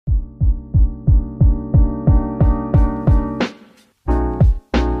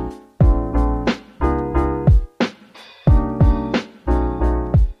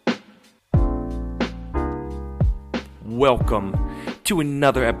welcome to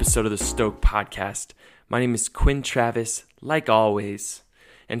another episode of the Stoke podcast. My name is Quinn Travis, like always,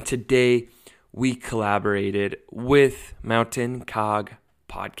 and today we collaborated with Moutnain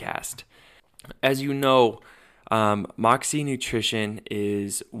podcast. As you know, Moxie Nutrition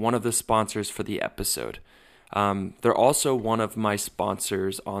is one of the sponsors for the episode. They're also one of my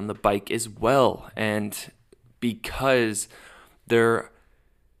sponsors on the bike as well, and because their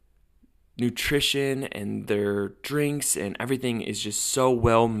nutrition and their drinks and everything is just so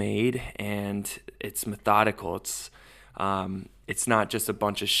well made and it's methodical. It's not just a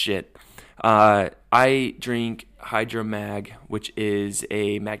bunch of shit. I drink Hydromag, which is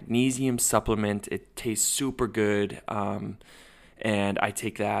a magnesium supplement. It tastes super good, and I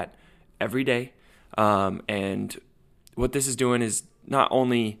take that every day. And what this is doing is not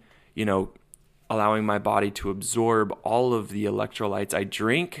only, allowing my body to absorb all of the electrolytes I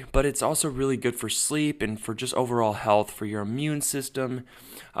drink, but it's also really good for sleep and for just overall health, for your immune system.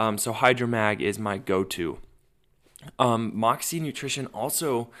 So Hydromag is my go-to. Moxie Nutrition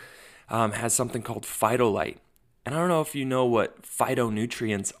also has something called Phytolite. And I don't know if you know what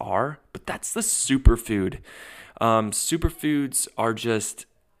phytonutrients are, but that's the superfood. Superfoods are just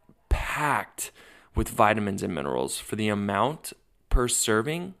packed with vitamins and minerals. For the amount per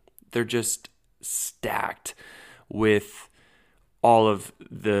serving, they're just stacked with all of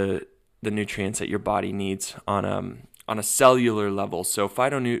the nutrients that your body needs on a cellular level. So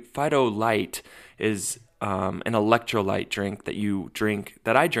Phytolite is an electrolyte drink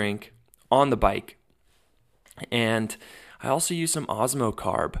that I drink on the bike, and I also use some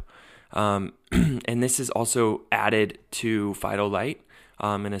Osmocarb, and this is also added to Phytolite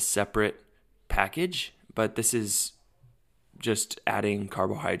in a separate package, but this is just adding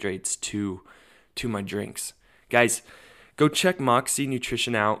carbohydrates to my drinks. Guys, go check Moxie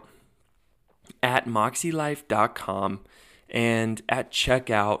Nutrition out at moxielife.com, and at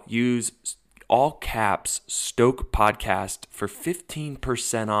checkout use all caps Stoke podcast for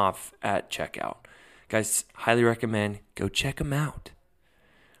 15% off at checkout. Guys, highly recommend. Go check them out.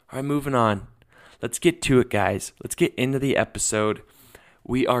 All right, moving on. Let's get to it, guys. Let's get into the episode.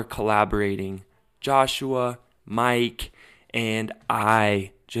 We are collaborating. Joshua, Mike, and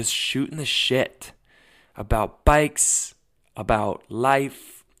I just shooting the shit about bikes, about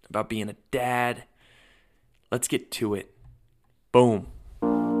life, about being a dad. Let's get to it. Boom.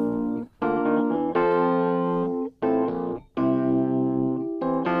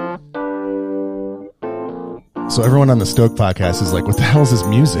 So everyone on the Stoke podcast is like, what the hell is this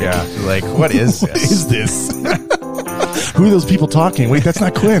music? Yeah, like, what is this? What is this? Who are those people talking? Wait, that's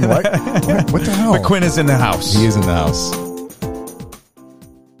not Quinn. What the hell? But Quinn is in the house. He is in the house.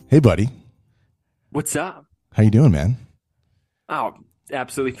 Hey, buddy. What's up? How you doing, man? Oh,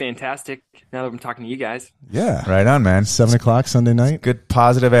 absolutely fantastic. Now that I'm talking to you guys. Yeah. Right on, man. 7 o'clock Sunday night. Good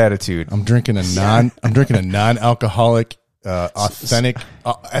positive attitude. I'm drinking a non-alcoholic, authentic,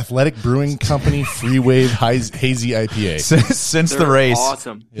 Athletic Brewing Company Free Wave Hazy IPA. Since the race,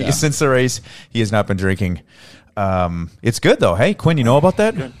 awesome. Yeah. Since the race, he has not been drinking. It's good though. Hey, Quinn, you know about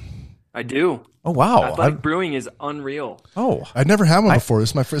that? Good. I do. Oh wow, Athletic Brewing is unreal. Oh, I'd never had one before. This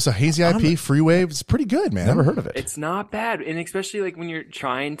is my first. A Hazy IP Free Wave. It's pretty good, man. Never heard of it. It's not bad, and especially like when you're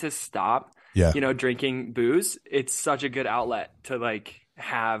trying to stop, Yeah. Drinking booze. It's such a good outlet to like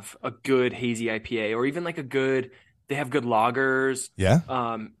have a good hazy IPA, or even like They have good lagers. Yeah.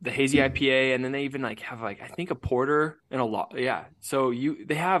 The hazy IPA, and then they even like have I think a porter and a lot. Yeah. So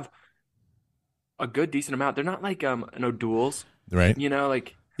they have a good decent amount. They're not like an O'Doul's, Right.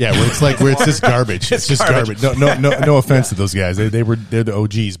 Yeah, where it's just garbage. It's just garbage. No offense to those guys. They're the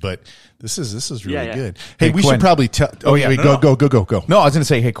OGs, but this is really good. Hey, we Quinn. should probably tell. Oh yeah, go. No, I was going to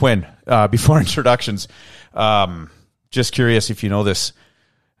say, hey Quinn. Before introductions, just curious if you know this.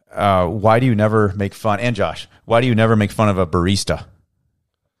 Why do you never make fun? And Josh, why do you never make fun of a barista?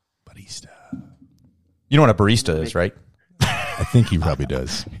 You know what a barista is, right? I think he probably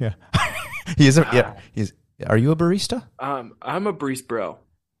does. Yeah, he is. Are you a barista? I'm a barista bro.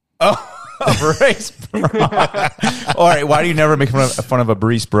 Oh, a barista bro. All right. Why do you never make fun of a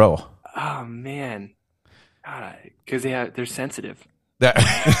barista bro? Oh man, because they're sensitive.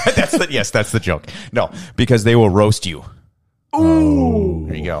 That's the joke. No, because they will roast you. Ooh,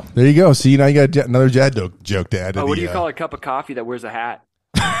 there you go. There you go. See, now you got another dad joke to add. What do you call a cup of coffee that wears a hat?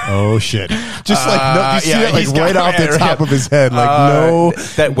 Oh shit! Just you see it like right off the top of his head. Like no,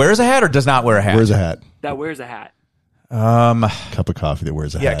 that wears a hat or does not wear a hat. Wears a hat. That wears a hat. Cup of coffee that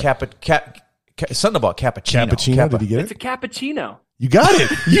wears a hat. Yeah, something about cappuccino. Cappuccino? Did you get It's it? a cappuccino. You got it.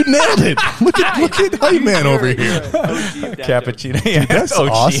 You nailed it. Look at Hype Man over here. Cappuccino. Yeah, that's OG,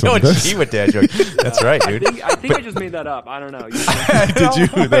 awesome. OG with dad joke. That's right, dude. I think I just made that up. I don't know. Did you?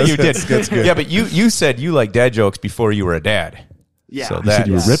 You did. That's good. Yeah, but you said you like dad jokes before you were a dad. Yeah. So He said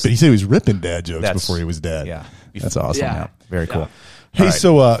you were that's- ripping. He said he was ripping dad jokes That's- before he was dad. Yeah. That's awesome. Yeah. Very cool. Hey, All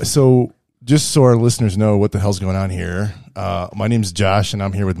right. so just so our listeners know what the hell's going on here, my name's Josh, and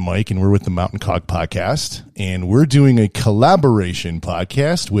I'm here with Mike, and we're with the Mountain Cog Podcast, and we're doing a collaboration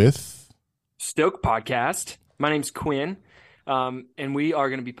podcast with Stoke podcast. My name's Quinn, and we are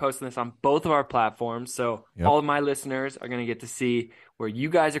going to be posting this on both of our platforms. So all of my listeners are going to get to see where you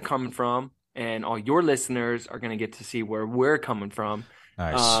guys are coming from, and all your listeners are going to get to see where we're coming from.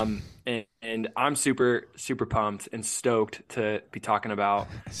 Nice. And I'm super, super pumped and stoked to be talking about.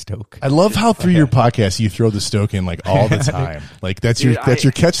 Stoke. I love how through your podcast you throw the Stoke in like all the time. Like that's Dude,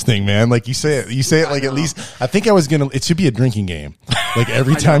 your catch thing, man. Like you say it like at least I think I was it should be a drinking game. Like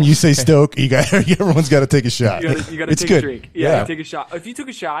every time you say Stoke, everyone's got to take a shot. You got to It's take good. a drink. Yeah, take a shot. If you took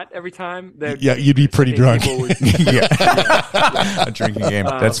a shot every time, then You'd be pretty I think drunk. people would- A drinking game.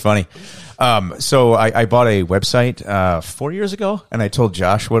 That's funny. So I bought a website 4 years ago, and I told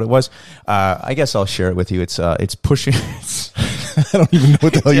Josh what it was. I guess I'll share it with you. It's pushing. I don't even know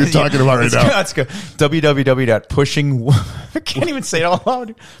what the hell you're talking about right now. Let's go. www.pushing. I can't even say it out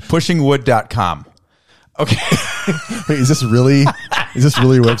loud. Pushingwood.com. Okay. Wait, is this really a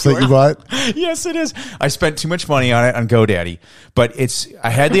website you bought? Yes, it is. I spent too much money on it on GoDaddy, but I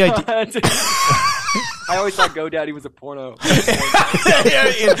had the idea. I always thought GoDaddy was a porno.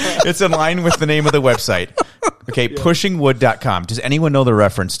 It's in line with the name of the website. Okay, pushingwood.com. Does anyone know the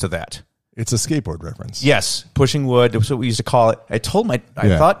reference to that? It's a skateboard reference. Yes, pushing wood. That's what we used to call it. I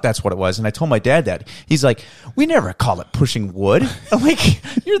thought that's what it was, and I told my dad that. He's like, we never call it pushing wood. I'm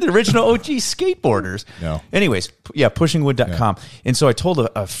like, you're the original OG skateboarders. No. Anyways, pushingwood.com. Yeah. And so I told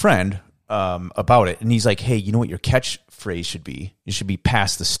a friend about it, and he's like, hey, you know what your catchphrase should be? You should be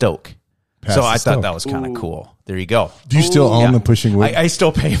past the Stoke. So I thought that was kind of cool. There you go. Do you still own the Pushing Wood? I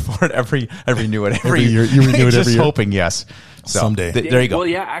still pay for it every renew it every year. You renew it every year? Hoping, yes. So, Someday. There you go. Well,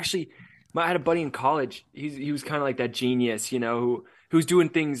 yeah, actually, I had a buddy in college. He was kind of like that genius, who's doing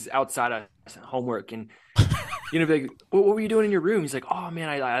things outside of homework, and be like, what were you doing in your room? He's like, oh man,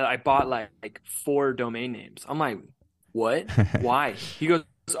 I bought like 4 domain names. I'm like, what? Why? He goes,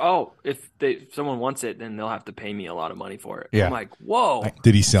 oh, if someone wants it, then they'll have to pay me a lot of money for it. Yeah. I'm like, whoa.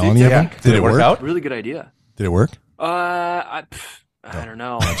 Did he sell any of them? Did it work out? Really good idea. Did it work? I don't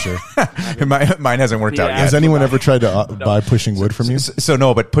know. Not sure. Mine hasn't worked out Yeah. yet. Has anyone ever tried to buy Pushing Wood from you? So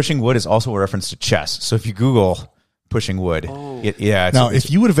no, but pushing wood is also a reference to chess. So if you Google pushing wood, Now, if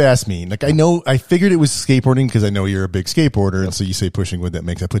you would have asked me, like I figured it was skateboarding because I know you're a big skateboarder, and so you say Pushing Wood.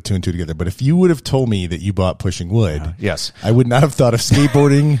 I put 2 and 2 together. But if you would have told me that you bought Pushing Wood, yes, I would not have thought of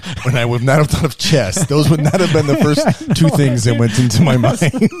skateboarding, and I would not have thought of chess. Those would not have been the first 2 things that went into my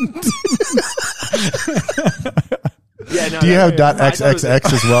mind. Do you have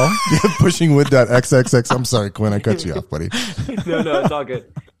 .xxx as well? Do you have pushingwood.xxx? I'm sorry, Quinn, I cut you off, buddy. No, it's all good.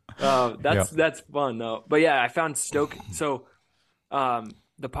 That's fun though. But yeah, I found Stoke. So,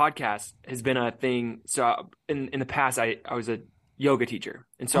 the podcast has been a thing. So in the past, I was a yoga teacher,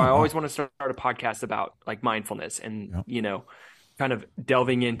 and so I always want to start a podcast about like mindfulness and kind of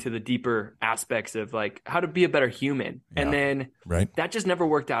delving into the deeper aspects of like how to be a better human. Yeah. And then that just never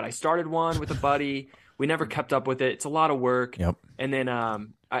worked out. I started one with a buddy. We never kept up with it. It's a lot of work. Yep. And then I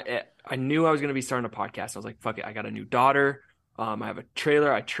knew I was going to be starting a podcast. I was like, fuck it. I got a new daughter. I have a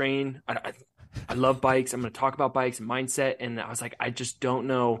trailer. I train. I love bikes. I'm going to talk about bikes and mindset. And I was like, I just don't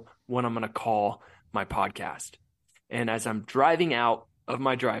know what I'm going to call my podcast. And as I'm driving out of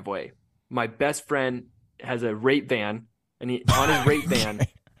my driveway, my best friend has a rape van, and on his rape van,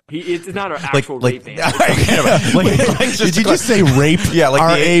 it's not an actual rape van. Did you just say rape? Yeah, like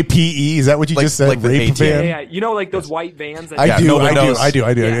RAPE. Is that what you just said? Like rape van? Yeah. You know, like those white vans. That I do.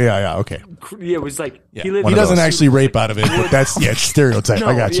 Yeah. Yeah. Okay. Yeah, it was like he doesn't actually rape out of it, but that's it's stereotype. No,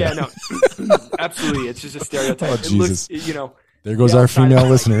 I got you. Yeah, no, absolutely. It's just a stereotype. Oh, Jesus. It looks, there goes our female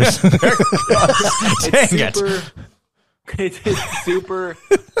listeners. It's super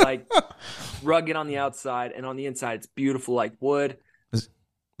like rugged on the outside, and on the inside, it's beautiful like wood.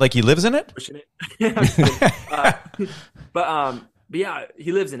 Like he lives in it? Pushing it. But yeah,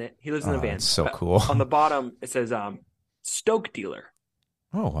 he lives in it. He lives in a van. That's so cool. On the bottom, it says Stoke dealer.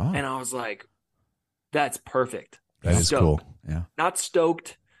 Oh, wow. And I was like, that's perfect. That is Stoke. cool. Yeah. Not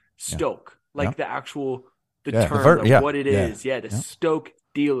stoked, Stoke. Like the actual, the term verb, of what it is. Yeah, the Stoke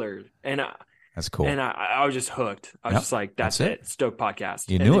dealer. And That's cool. And I was just hooked. I was Yep, just like, that's that's it. it. Stoke podcast.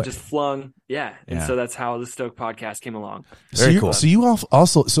 You and knew it it. just flung. Yeah. And Yeah. so that's how the Stoke podcast came along. Very cool. So you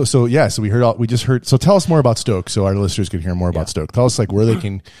also so we just heard. So tell us more about Stoke, so our listeners can hear more about Stoke. Tell us like where they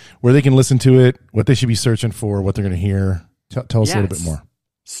can listen to it, what they should be searching for, what they're going to hear. Tell us a little bit more.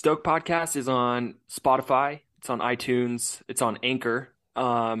 Stoke podcast is on Spotify. It's on iTunes. It's on Anchor.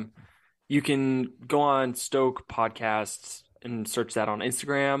 You can go on Stoke podcasts and search that on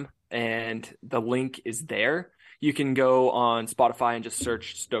Instagram, and the link is there. You can go on Spotify and just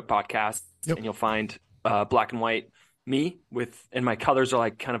search Stoke podcasts, and you'll find black and white me and my colors are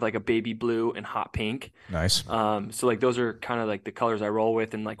like kind of like a baby blue and hot pink. Nice. So like those are kind of like the colors I roll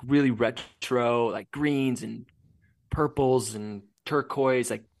with, and like really retro, like greens and purples and turquoise.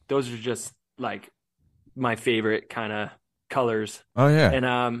 Like those are just like my favorite kind of colors. Oh yeah. And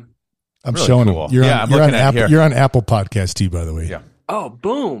I'm really showing cool. them. You're on Apple Podcast too, by the way. Yeah. oh,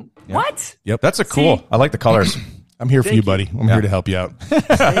 boom. Yeah. What? Yep. That's a cool. See? I like the colors. I'm here for Thank you, you. buddy. I'm here to help you out.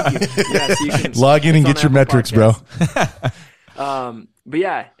 Thank you. Yeah, so you can Log in and it's get on your Apple metrics, bro. Podcasts. But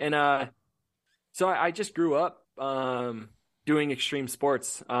yeah, and so I just grew up doing extreme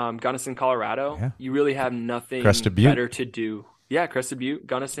sports. Gunnison, Colorado. Yeah. You really have nothing Crested Butte. better to do. Yeah, Crested Butte,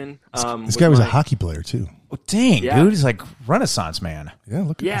 Gunnison. This guy was a hockey player too. Oh, dang, Yeah. dude, he's like Renaissance man. Yeah,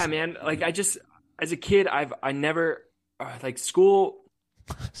 look at Yeah, this. man. Like I just, as a kid, I never like school.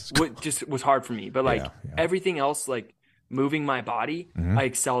 Just was hard for me, but like Yeah. everything else, like moving my body, I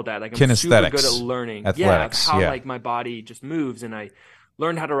excelled at. Like I'm Kinesthetics. super good at learning. Athletics, How yeah. like my body just moves, and I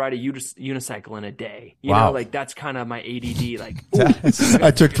learned how to ride a unicycle in a day. You Wow. know, like that's kind of my ADD. Like, ooh,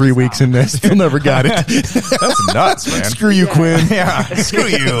 I took 3 weeks and still never got it. That's nuts, man. Screw you, Quinn. Yeah, screw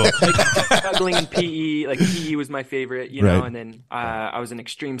you. struggling in PE. Like PE was my favorite, you know. Right. And then I was an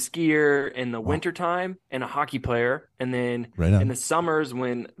extreme skier in the wintertime and a hockey player. And then Right on. in the summers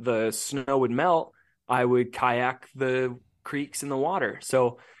when the snow would melt, I would kayak the creeks in the water.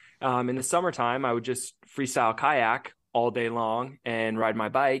 So in the summertime, I would just freestyle kayak all day long and ride my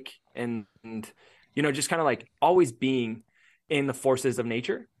bike and you know, just kind of like always being in the forces of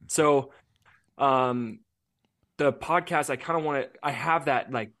nature. So the podcast, I kind of want to, I have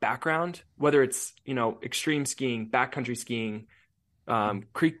that like background, whether it's, you know, extreme skiing, backcountry skiing,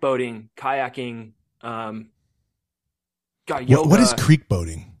 creek boating, kayaking, yoga. What is creek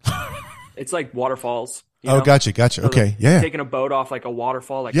boating? It's like waterfalls. You Oh, know? gotcha. So Okay. Yeah. Taking a boat off like a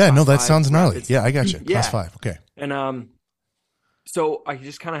waterfall. Like Yeah, no, class that 5 sounds gnarly. rapids. Yeah, I got you. Yeah. Class 5. Okay. And so I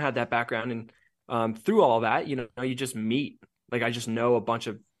just kind of had that background, and through all that, you know, you just meet, like I just know a bunch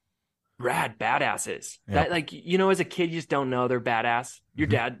of rad badasses that, like, you know, as a kid you just don't know they're badass. Your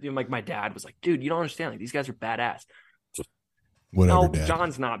dad, you know, like my dad was like, dude, you don't understand, like these guys are badass. Whatever, No, Dad.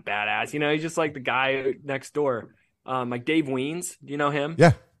 John's not badass, you know, he's just like the guy next door. Like Dave Weens, do you know him?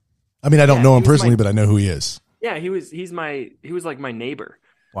 Yeah. I mean, I don't Yeah, know he him was personally, my- but I know who he is. Yeah, he was like my neighbor.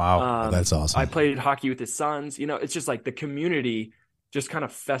 Wow. That's awesome. I played hockey with his sons. You know, it's just like the community just kind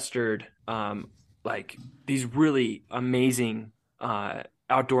of festered, like these really amazing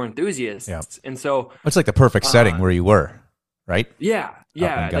outdoor enthusiasts. Yeah. And so, It's like the perfect setting where you were, right? yeah, Up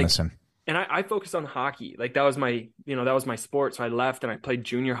yeah. in Like, Gunnison. and I focused on hockey. Like that was my, you know, that was my sport. So I left and I played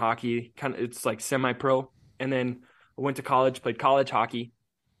junior hockey. Kind of, it's like semi-pro. And then I went to college, played college hockey.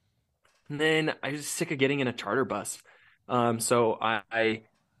 And then I was sick of getting in a charter bus. So I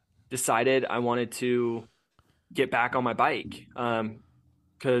decided I wanted to get back on my bike.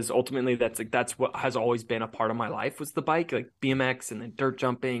 Because ultimately that's what has always been a part of my life was the bike, like BMX and then dirt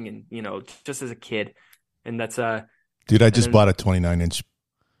jumping and, you know, just as a kid. And that's Dude, I just then- bought a 29-inch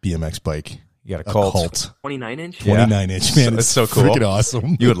BMX bike. You got a A Colt. Colt. 29 inch. Yeah. 29-inch, man. It's so cool. Freaking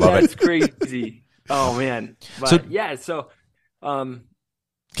awesome. You would love That's it. crazy. Oh man. But So- yeah, so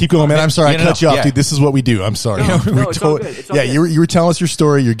Keep going, man. I'm sorry. Yeah, I cut no, you off, yeah. dude. This is what we do. I'm sorry. No, We no, it's all good. It's all yeah, good. you were telling us your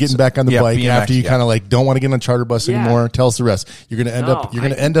story. You're getting back on the Yeah, bike BMX, after you yeah. kind of like don't want to get on a charter bus Yeah. anymore. Tell us the rest. You're gonna end up. No, You're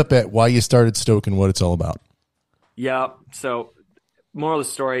gonna end up at why you started Stoke and what it's all about. yeah. So moral of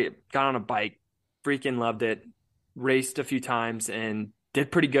the story, got on a bike, freaking loved it, raced a few times and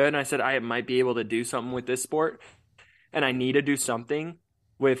did pretty good. And I said I might be able to do something with this sport. And I need to do something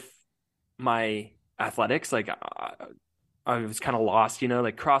with my athletics. Like I was kind of lost, you know,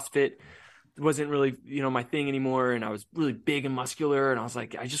 like CrossFit wasn't really, you know, my thing anymore. And I was really big and muscular. And I was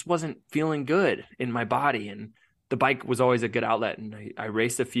like, I just wasn't feeling good in my body. And the bike was always a good outlet. And I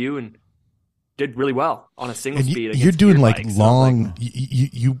raced a few and did really well on a single And speed. you're against doing gear like bikes. So, long. like,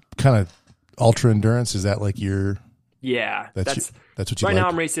 You kind of ultra endurance. Is that like your? yeah, That's what you right like. now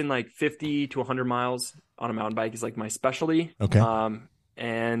I'm racing like 50 to 100 miles on a mountain bike is like my specialty. Okay.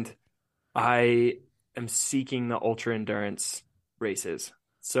 And I am seeking the ultra endurance races.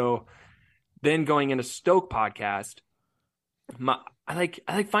 So then going into Stoke podcast, I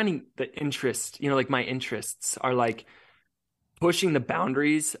like finding the interest, like my interests are like pushing the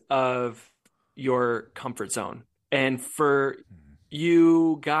boundaries of your comfort zone. And for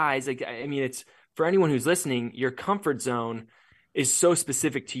you guys, like, I mean, it's for anyone who's listening, your comfort zone is so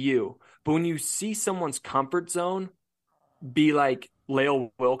specific to you. But when you see someone's comfort zone be like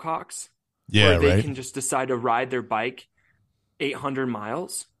Lael Wilcox, where they can just decide to ride their bike 800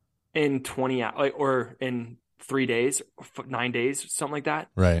 miles in 20 hours, like, or in 3 days, 9 days, something like that.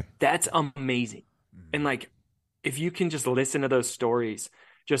 Right. That's amazing. And like, if you can just listen to those stories,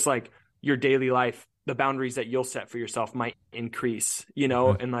 just like your daily life, the boundaries that you'll set for yourself might increase,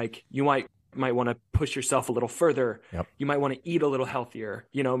 and like you might want to push yourself a little further. Yep. You might want to eat a little healthier,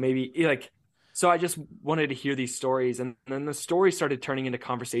 maybe like, so I just wanted to hear these stories, and then the stories started turning into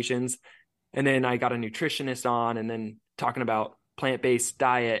conversations. And then I got a nutritionist on, and then talking about plant-based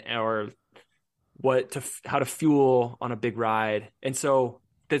diet or how to fuel on a big ride. And so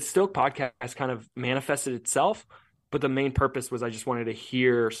the Stoke podcast kind of manifested itself, but the main purpose was I just wanted to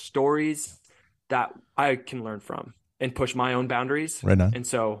hear stories that I can learn from and push my own boundaries. Right on. And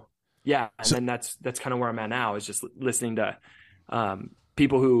so, yeah. And then that's kind of where I'm at now, is just listening to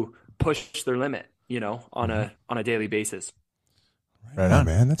people who push their limit, on a daily basis. Right on,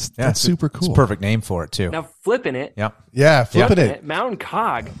 man. That's super cool. It's a perfect name for it too. Now flipping it. Yep. Yeah, flipping it. Mountain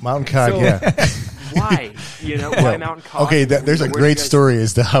Cog. Mountain Cog, So, yeah. Why? Why Mountain Cog? Okay, there's a great story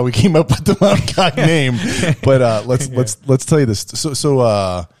as to how we came up with the Mountain Cog name. But let's tell you this.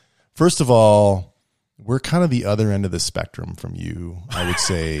 So first of all, we're kind of the other end of the spectrum from you, I would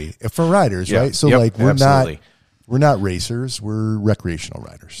say, for riders, right? So like we're not racers, we're recreational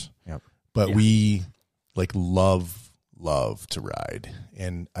riders. Yep. But we like love to ride,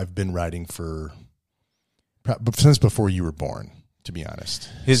 and I've been riding since before you were born, to be honest.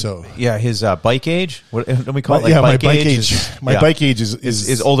 His bike age. What don't we call it? Like my bike age. My bike age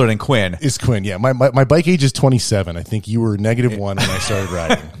is older than Quinn. Is Quinn? Yeah, my bike age is 27. I think you were -1 when I started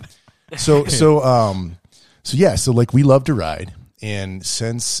riding. So like we love to ride, and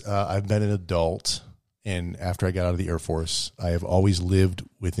since I've been an adult, and after I got out of the Air Force, I have always lived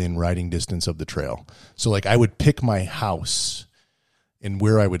within riding distance of the trail. So like I would pick my house and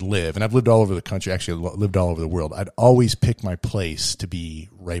where I would live, and I've lived all over the country, actually lived all over the world. I'd always pick my place to be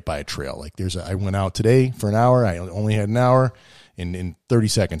right by a trail. Like I went out today for an hour. I only had an hour, and in 30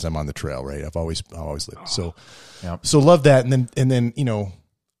 seconds I'm on the trail, right? I've always lived. So love that. And then,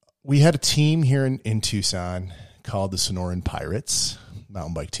 we had a team here in Tucson called the Sonoran Pirates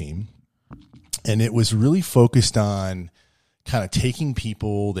mountain bike team. And it was really focused on kind of taking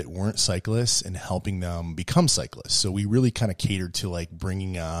people that weren't cyclists and helping them become cyclists. So we really kind of catered to like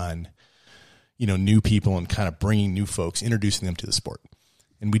bringing on, new people and kind of bringing new folks, introducing them to the sport.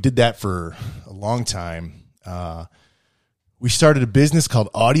 And we did that for a long time. We started a business called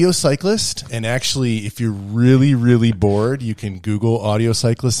Audio Cyclist. And actually, if you're really, really bored, you can Google Audio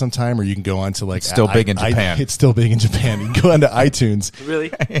Cyclist sometime, or you can go on to like... It's still big in Japan. It's still big in Japan. You can go onto iTunes.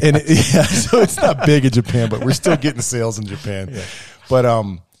 Really? And so it's not big in Japan, but we're still getting sales in Japan. Yeah. But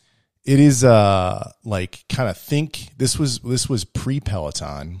it is like kind of this was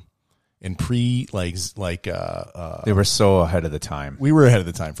pre-Peloton. And they were so ahead of the time. We were ahead of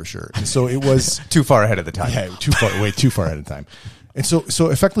the time for sure. And so it was too far ahead of the time. Yeah, way too far ahead of time. And so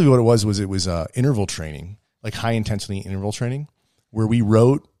effectively what it was interval training, like high intensity interval training, where we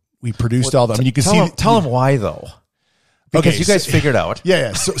produced all that. I mean, you can tell them why though. Because you guys figured out.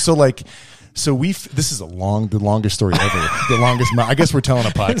 Yeah. So this is the longest story ever. The longest. I guess we're telling a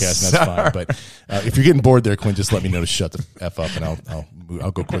podcast, and that's fine. But if you're getting bored there, Quinn, just let me know to shut the F up, and I'll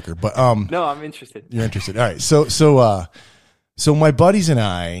go quicker. But no, I'm interested. You're interested. All right. So my buddies and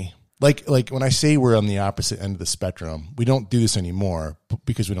I, like when I say we're on the opposite end of the spectrum, we don't do this anymore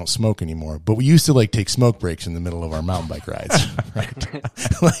because we don't smoke anymore. But we used to like take smoke breaks in the middle of our mountain bike rides, right?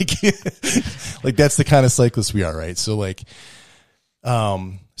 like that's the kind of cyclists we are, right? So like.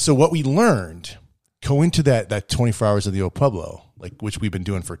 So what we learned going to that 24 hours of the old Pueblo, like which we've been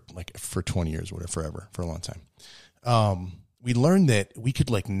doing for 20 years, whatever, forever, for a long time. We learned that we could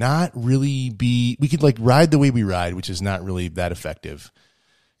like we could like ride the way we ride, which is not really that effective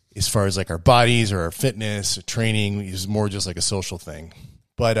as far as like our bodies or our fitness or training. Is more just like a social thing.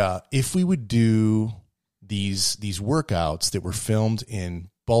 But, if we would do these workouts that were filmed in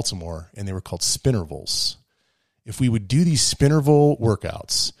Baltimore, and they were called spinnervals. If we would do these spinnerval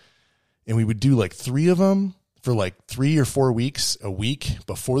workouts, and we would do like 3 of them for like 3 or 4 weeks a week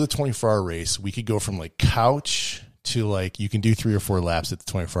before the 24-hour race, we could go from like couch to like you can do 3 or 4 laps at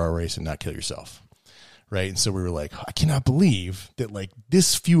the 24-hour race and not kill yourself, right? And so we were like, I cannot believe that like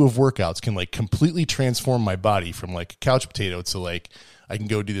this few of workouts can like completely transform my body from like a couch potato to like I can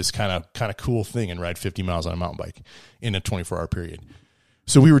go do this kind of cool thing and ride 50 miles on a mountain bike in a 24-hour period.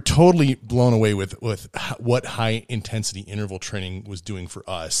 So we were totally blown away with what high intensity interval training was doing for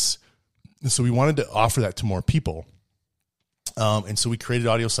us. And so we wanted to offer that to more people. And so we created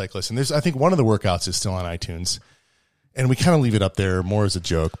Audio Cyclist. And I think one of the workouts is still on iTunes. And we kind of leave it up there more as a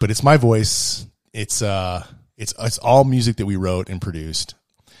joke, but it's my voice. It's all music that we wrote and produced.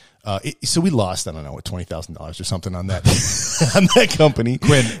 So we lost, I don't know, $20,000 or something on that on that company.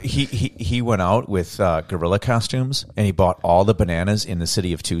 Quinn, he went out with gorilla costumes and he bought all the bananas in the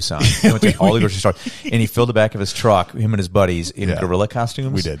city of Tucson. He went to all the grocery stores and he filled the back of his truck, him and his buddies, in gorilla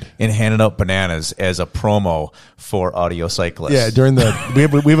costumes. We did, and handed out bananas as a promo for Audio Cyclists. Yeah, during we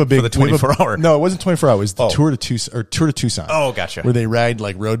have a big for the 24-hour. No, it wasn't 24 hours. It was the Tour to Tucson. Oh, gotcha. Where they ride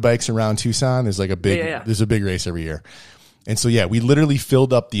like road bikes around Tucson. There's like a big there's a big race every year. And so, we literally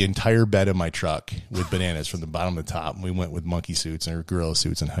filled up the entire bed of my truck with bananas from the bottom to the top. And we went with monkey suits or gorilla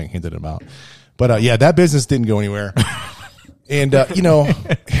suits and handed them out. But, that business didn't go anywhere. And,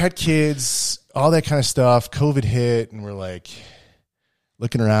 had kids, all that kind of stuff. COVID hit, and we're like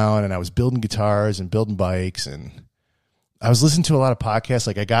looking around, and I was building guitars and building bikes. And I was listening to a lot of podcasts.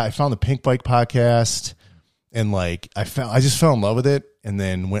 Like I found the Pink Bike podcast, and like I just fell in love with it, and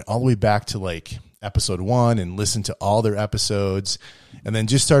then went all the way back to like episode 1 and listened to all their episodes, and then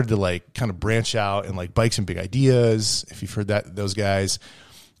just started to like kind of branch out and like Bikes and Big Ideas, if you've heard those guys.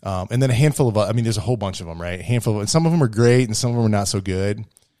 And then a handful of, there's a whole bunch of them, right? A handful of, and some of them are great and some of them are not so good. And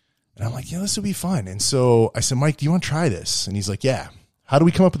I'm like, this will be fun. And so I said, Mike, do you want to try this? And he's like, yeah. How do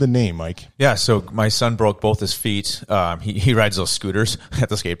we come up with a name, Mike? Yeah, so my son broke both his feet. He rides those scooters at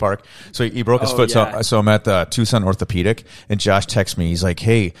the skate park. So he broke his foot. Yeah. So I'm at the Tucson Orthopedic, and Josh texts me. He's like,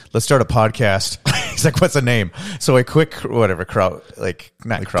 hey, let's start a podcast. He's like, what's the name? So I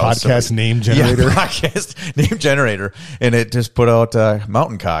podcast name generator. Yeah, podcast name generator. And it just put out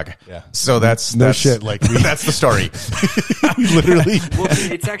Mountain Cog. Yeah. So that's shit. Like that's the story. Literally. Well,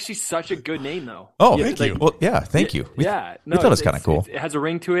 it's actually such a good name, though. Oh, thank you. Well, yeah, thank you. We thought it was kind of cool. It has a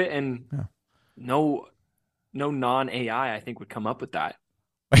ring to it, and no non-AI, I think, would come up with that.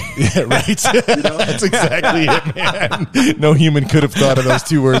 Yeah, right. That's exactly it, man. No human could have thought of those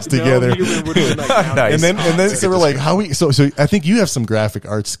two words together. No human would have been like, nice. And then so we're like, so I think you have some graphic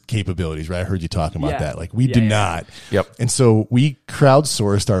arts capabilities, right? I heard you talking about that. Like we do not. Yep. And so we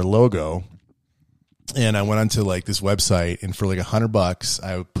crowdsourced our logo. And I went onto like this website, and for like $100,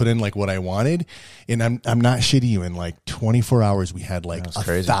 I put in like what I wanted, and I'm not shitting you. In like 24 hours, we had like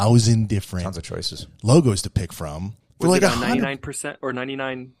 1,000 different tons of choices logos to pick from. For was like it 99% or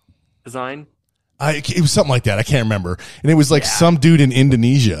 99 design? It was something like that. I can't remember. And it was like some dude in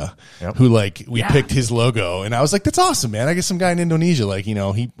Indonesia who like we picked his logo, and I was like, "That's awesome, man!" I guess some guy in Indonesia, like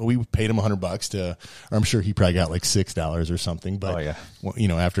we paid him $100 to, or I'm sure he probably got like $6 or something. But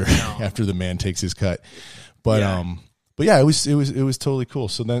after the man takes his cut, but it was totally cool.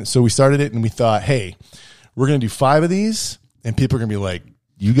 So we started it, and we thought, hey, we're gonna do 5 of these, and people are gonna be like,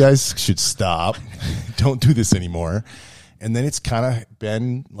 "You guys should stop, don't do this anymore." And then it's kind of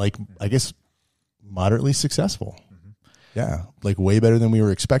been like, I guess, moderately successful. Yeah, like way better than we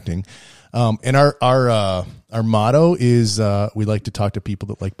were expecting. And our motto is we like to talk to people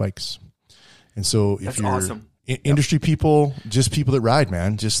that like bikes. And so if you're awesome. Industry people, just people that ride,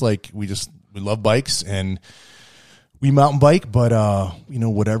 man, just like we love bikes, and we mountain bike, but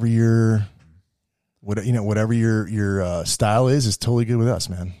whatever your style is totally good with us,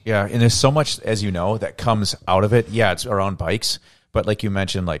 man. Yeah, and there's so much, as you know, that comes out of it. Yeah, it's around bikes. But like you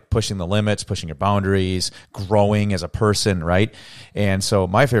mentioned, like pushing the limits, pushing your boundaries, growing as a person, right? And so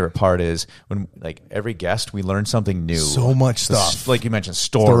my favorite part is when, like, every guest, we learn something new. So much stuff. Like you mentioned,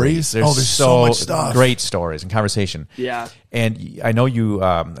 stories. There's so much stuff. Great stories and conversation. Yeah. And I know you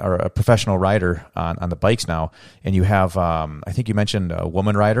are a professional rider on the bikes now, and you have, I think you mentioned a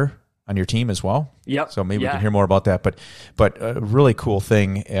woman rider on your team as well. Yep. So maybe we can hear more about that. But a really cool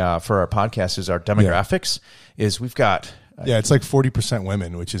thing for our podcast is our demographics. Is we've got... it's like 40%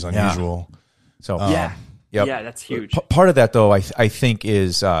 women, which is unusual. Yeah. So yeah, that's huge. Part of that, though, I think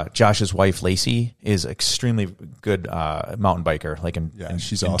is Josh's wife Lacey is extremely good mountain biker, like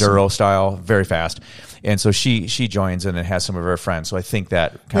she's enduro awesome. style, very fast, and so she joins in and has some of her friends. So I think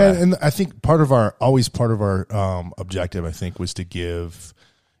that and I think part of our objective, I think, was to give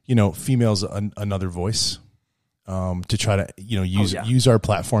females another voice, to try to use our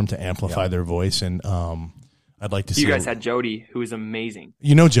platform to amplify their voice. And I'd like to see you guys had Jody, who is amazing.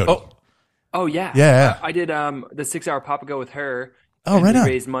 Jody. Oh yeah. Yeah. I did the 6 hour Papago with her, Oh, and right we on.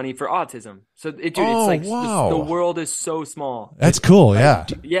 raise money for autism. So it's Oh, like wow. the world is so small. That's cool. Yeah.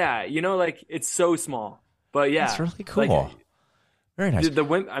 Yeah, like it's so small. But yeah, That's really cool. Like, Very nice. the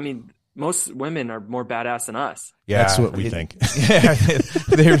women, I mean, most women are more badass than us. Yeah, That's what we think. Yeah,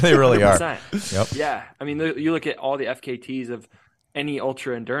 they really are. 100%. Yep. Yeah, I mean, you look at all the FKTs of any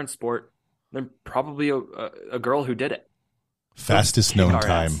ultra endurance sport. There's probably a girl who did it. Fastest kick known our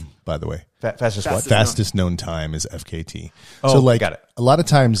time, ass. by the way. Fastest what? Fastest known time is FKT. Oh, So like got it. a lot of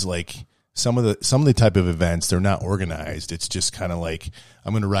times, like some of the type of events, they're not organized. It's just kind of like,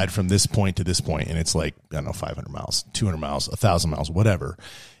 I'm going to ride from this point to this point, and it's like, I don't know, 500 miles, 200 miles, 1,000 miles, whatever.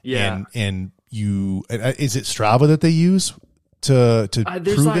 Yeah. And you, is it Strava that they use to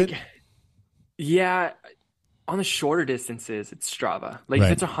There's prove like, it? yeah, on the shorter distances, it's Strava. Like if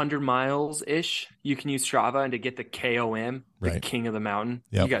Right. it's 100 miles ish, you can use Strava and to get the KOM, the Right. King of the Mountain.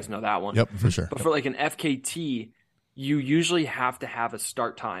 Yep. You guys know that one. Yep, for sure. But for like an FKT, you usually have to have a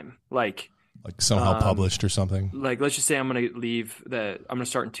start time. Like Somehow published or something. let's just say I'm going to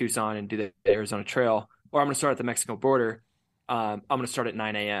start in Tucson and do the Arizona Trail, or I'm going to start at the Mexico border. I'm going to start at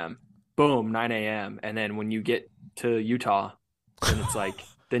 9 a.m. Boom, 9 a.m. And then when you get to Utah, then it's like,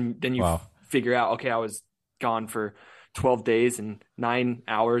 then you Wow. figure out, okay, I was gone for 12 days and 9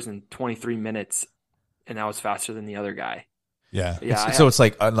 hours and 23 minutes, and I was faster than the other guy. Yeah. Yeah. So it's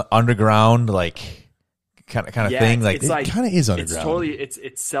like an underground, like kind of Yeah, thing. Like it's It like, kind of is it's underground. totally,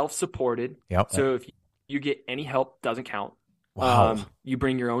 it's self-supported. Yep. So if you get any help, doesn't count. Wow. You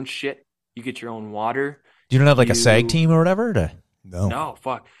bring your own shit. You get your own water. You don't have like a SAG you- team or whatever to. No. No,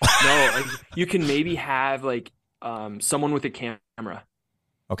 fuck. No, like, you can maybe have like someone with a camera.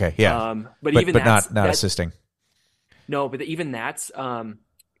 Okay, yeah, But even but that's, not assisting. No, but even that's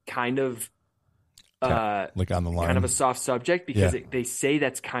kind of Like on the line. kind of a soft subject because Yeah. they say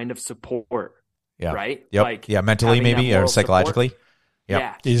that's kind of support, Yeah. right? Yep. Like yeah, mentally having that maybe or moral support. psychologically. Yep.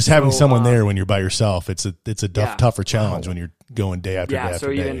 Yeah. You're just having So, someone there when you're by yourself. It's a Yeah. tougher challenge when you're going day after day Yeah. after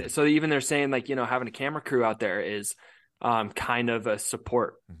So day. even they're saying like, having a camera crew out there is kind of a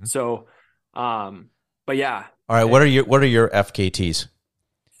support. Mhm. So but yeah. All right. What are your FKTs?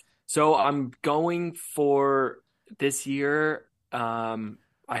 So I'm going for this year.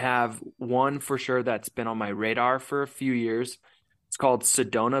 I have one for sure that's been on my radar for a few years. It's called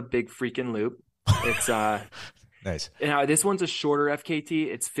Sedona Big Freaking Loop. It's Nice. this one's a shorter FKT.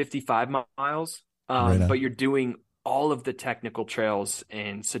 It's 55 miles, Right on. but you're doing all of the technical trails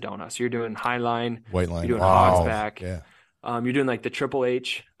in Sedona. So you're doing Highline, White line. you're doing Wow. Hogsback, Yeah. you're doing like the Triple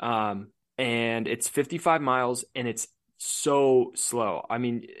H, and it's 55 miles, and it's so slow. I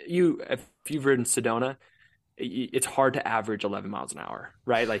mean, if you've ridden Sedona, it's hard to average 11 miles an hour,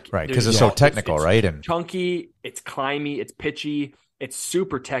 right? Like, Right, there's because it's just so all- technical, it's right? And chunky, it's climby, it's pitchy, it's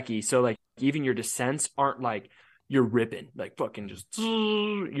super techy. So like even your descents aren't like you're ripping, like fucking just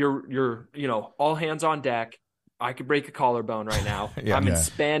you're all hands on deck. I could break a collarbone right now. Yeah. I'm in Yeah.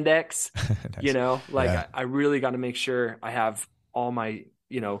 spandex, Nice. like Yeah. I really got to make sure I have all my,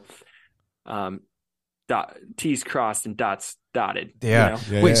 T's crossed and dots dotted. Yeah.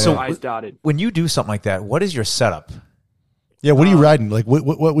 Yeah, Wait, yeah, so yeah. I's dotted. when you do something like that, what is your setup? Yeah. What are you riding? Like, what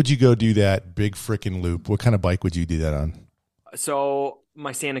would you go do that big freaking loop? What kind of bike would you do that on? So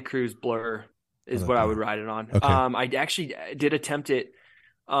my Santa Cruz Blur is what I would ride it on. Okay. I actually did attempt it,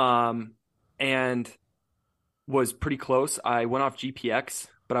 and was pretty close. I went off GPX,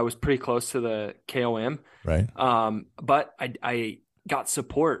 but I was pretty close to the KOM. Right. But I got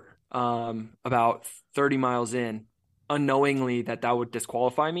support about 30 miles in, unknowingly that would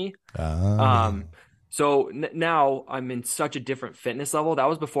disqualify me. So now I'm in such a different fitness level. That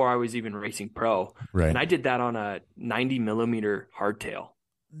was before I was even racing pro. right. And I did that on a 90 millimeter hardtail.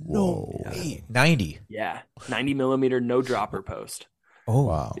 Whoa. 90. Yeah. 90 millimeter no dropper post. Oh,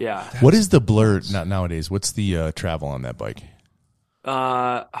 Wow. Yeah. What is the Blur? Not nowadays. What's the travel on that bike?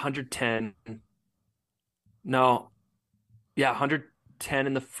 110. No. Yeah. 110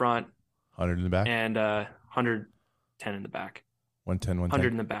 in the front 100 in the back. and 110 in the back. 110,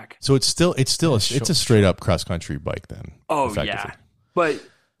 100 in the back. So it's a straight up cross country bike then. Oh, effectively. yeah. But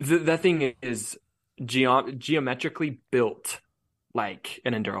that thing is geometrically built like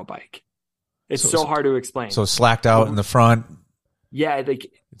an enduro bike. It's so hard to explain. so slacked out in the front. Yeah, like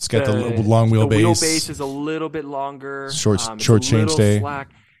It's got the long wheelbase. The wheelbase is a little bit longer. Short it's a chain little stay.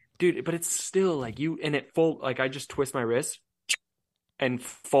 slack. Dude, but it's still like I just twist my wrist and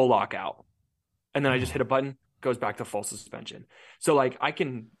full lock out. And then I just hit a button, goes back to full suspension. So like I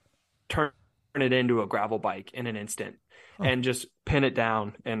can turn it into a gravel bike in an instant and just pin it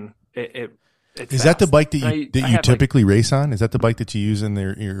down, and it's Is that the fast. bike that And you I have, like- typically race on? Is that the bike that you use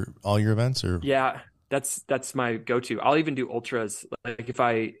in all your events? Or Yeah. that's my go-to. I'll even do ultras. Like if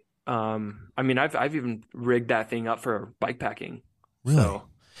I mean, I've even rigged that thing up for bike packing. Really? So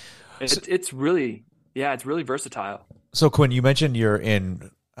it's really, yeah, it's really versatile. So Quinn, you mentioned you're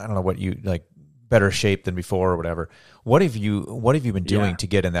in, I don't know what you like, better shape than before or whatever. What have you been doing to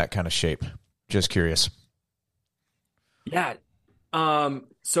get in that kind of shape? Just curious. Yeah.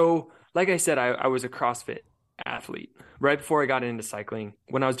 So like I said, I was a CrossFit athlete right before I got into cycling.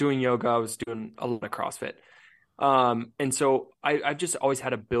 When I was doing yoga, I was doing a lot of CrossFit. And so I've just always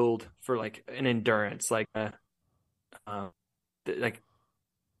had a build for like an endurance, like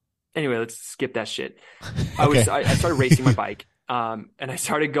anyway, let's skip that shit. Okay. I started racing my bike, and I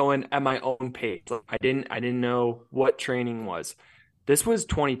started going at my own pace. Like, I didn't know what training was. This was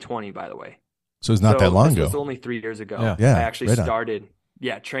 2020, by the way. So it's not that long ago. This was only 3 years ago. Yeah, I actually right on. started,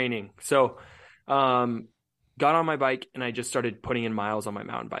 training. So, got on my bike and I just started putting in miles on my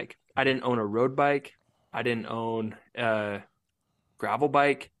mountain bike. I didn't own a road bike. I didn't own a gravel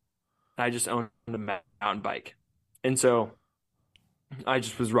bike. I just owned a mountain bike. And so I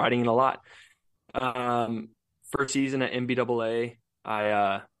just was riding it a lot. First season at MBAA,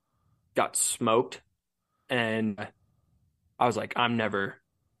 I got smoked, and I was like, I'm never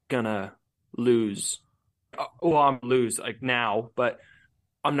gonna lose. Well, I'm lose like now, but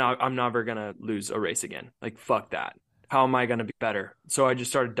I'm never gonna lose a race again. Like, fuck that. How am I gonna be better? So I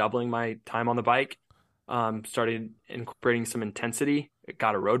just started doubling my time on the bike. Started incorporating some intensity.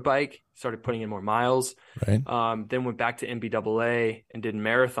 Got a road bike. Started putting in more miles. Right. Then went back to MBAA and did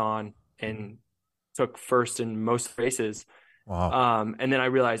marathon and took first in most races. Wow. And then I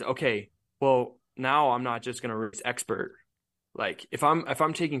realized, okay, well, now I'm not just gonna race expert. Like if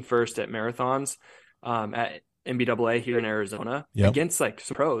I'm taking first at marathons, at MBAA here in Arizona against like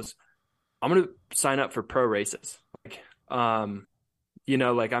some pros, I'm gonna sign up for pro races. Like,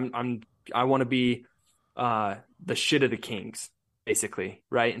 like I want to be the shit of the kings, basically,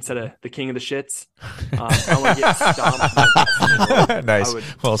 right? Instead of the king of the shits, I want to get stomped. Nice,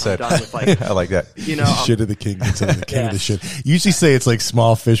 well said. Like, I like that. Shit of the king instead of the king of the shit. You usually say it's like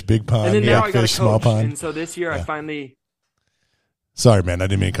small fish, big pond, and then now big fish, small pond. And so this year I finally. Sorry, man, I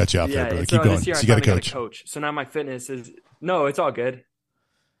didn't mean to cut you off there, brother. Keep going. This year So you got a coach. So now my fitness is it's all good.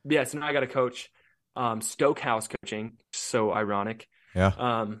 Yeah, so now I got a coach. Stoke house coaching. So ironic.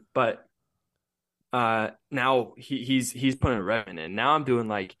 Yeah. But now he's putting a regimen in. Now I'm doing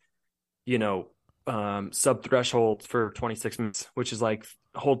like, sub threshold for 26 minutes, which is like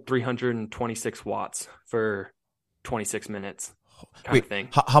hold 326 watts for 26 minutes kind of thing.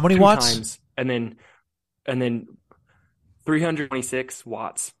 How many 2 watts? times, and then 326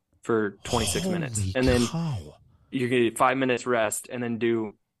 watts for 26 minutes. And then you get 5 minutes rest and then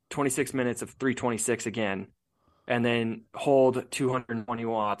do 26 minutes of 326 again. And then hold 220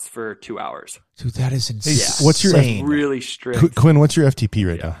 watts for 2 hours. Dude, that is insane. Hey, what's your really strict? Quinn, what's your FTP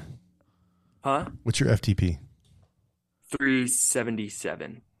right now? Huh? What's your FTP?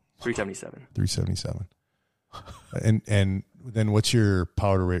 377. 377. And then what's your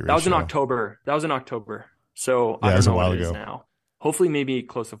power to weight ratio? That was in October. So yeah, I don't know a while what it ago. is now. Hopefully maybe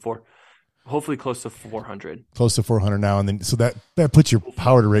close to 400. Close to 400 now, and then so that puts your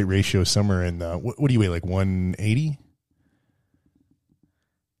power to weight ratio somewhere in what do you weigh, like 180?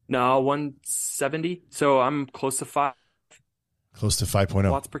 No, 170. So I'm close to 5. Close to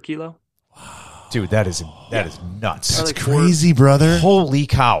 5.0 watts per kilo. Dude, that is nuts. That's like crazy, brother. Holy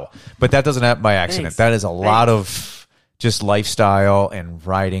cow! But that doesn't happen by accident. Thanks. That is a lot of just lifestyle and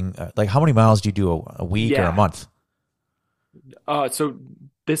riding. Like, how many miles do you do a week or a month? So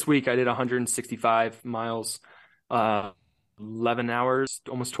this week I did 165 miles, 11 hours,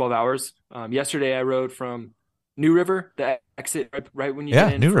 almost 12 hours. Yesterday I rode from New River, the exit right when you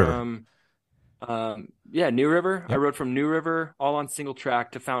get in New from, New River. Yep. I rode from New River all on single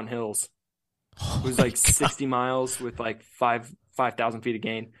track to Fountain Hills. It was like 60 miles with like 5,000 feet of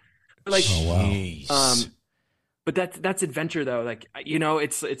gain. Like, but that's adventure though. Like,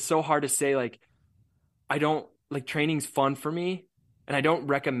 it's so hard to say, like, I don't like training's fun for me. And I don't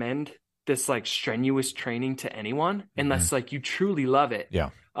recommend this like strenuous training to anyone unless like you truly love it.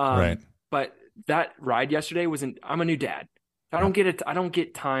 Yeah. Right. But that ride yesterday I'm a new dad. I don't get it. I don't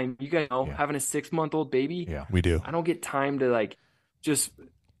get time. You guys know, having a 6-month-old baby. Yeah, we do. I don't get time to like just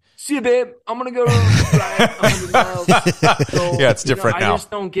see you, babe. I'm going to go ride 100 miles. So, yeah, it's different now. I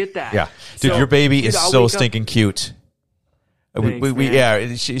just don't get that. Yeah. Dude, your baby is so stinking cute.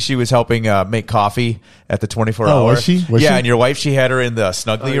 Thanks, she was helping make coffee at the 24 hour. Oh, was she? And your wife, she had her in the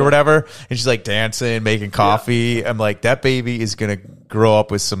Snuggly or whatever, and she's like dancing, making coffee. Yeah. I'm like, that baby is gonna grow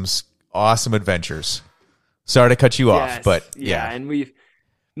up with some awesome adventures. Sorry to cut you off, but and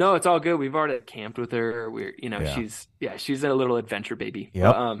No, it's all good. We've already camped with her. We're, Yeah. she's a little adventure baby. But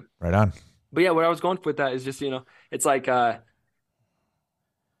Yep. Right on. yeah, what I was going with that is just, it's like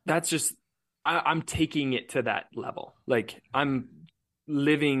that's just I'm taking it to that level. Like I'm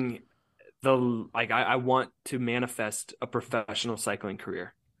living I want to manifest a professional cycling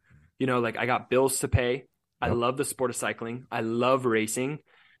career. Like I got bills to pay. I Yep. love the sport of cycling. I love racing.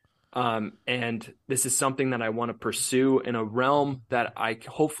 And this is something that I want to pursue in a realm that I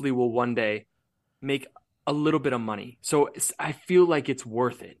hopefully will one day make a little bit of money. So I feel like it's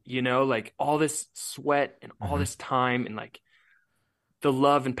worth it, like all this sweat and all Mhm. this time and like the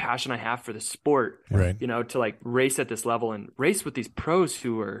love and passion I have for the sport, Right. to like race at this level and race with these pros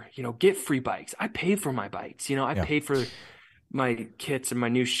who are, get free bikes. I paid for my bikes, I Yeah. paid for my kits and my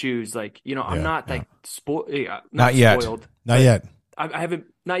new shoes. Like, I'm Yeah. not Yeah. like not Not yet. spoiled, Not but yet. I haven't,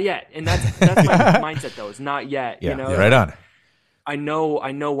 not yet. And that's my mindset though, is not yet, Yeah. Yeah. Right on. I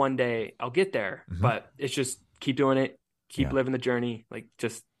know one day I'll get there, Mhm. but it's just keep doing it, keep Yeah. living the journey, like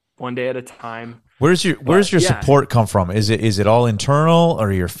just one day at a time. Where's your But yeah, support come from? Is it all internal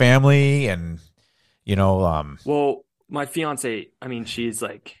or your family and well, my fiance, I mean, she's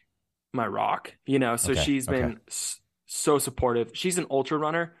like my rock, so okay. she's Okay. been so supportive. She's an ultra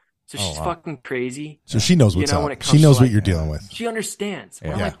runner, so Oh she's wow. fucking crazy. So she knows what's When up. it She comes to knows what like, you're dealing with. she understands.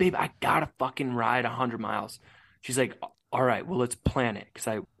 When I'm Yeah. like, babe, I gotta fucking ride 100 miles. She's like, all right, well, let's plan it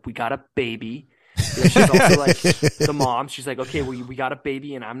because we got a baby. She's also like the mom. She's like, okay, well, we got a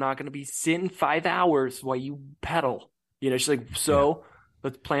baby, and I'm not gonna be sitting 5 hours while you pedal. She's like, so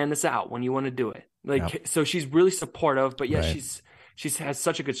let's plan this out when you want to do it. Like, Yep. so she's really supportive, but yeah, Right. she's has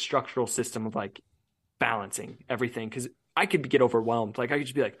such a good structural system of like balancing everything because I could get overwhelmed. Like I could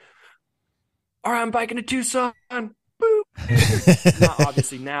just be like, all right, I'm biking to Tucson. Boop. Not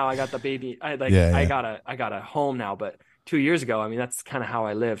obviously now I got the baby. Yeah, I yeah. got a home now, but 2 years ago, I mean, that's kind of how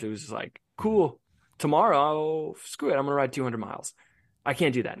I lived. It was just like, cool. Tomorrow, screw it. I'm gonna ride 200 miles. I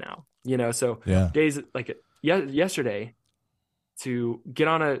can't do that now, So Yeah. days like yesterday to get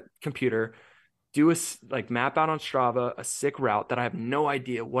on a computer, like map out on Strava a sick route that I have no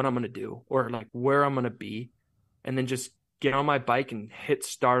idea what I'm gonna do or like where I'm gonna be, and then just get on my bike and hit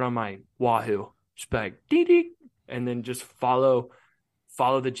start on my Wahoo, just be like dee dee, and then just follow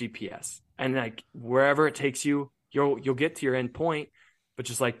the GPS, and like wherever it takes you, you'll get to your end point, but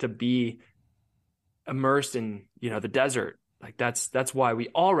just like to be immersed in the desert, like that's why we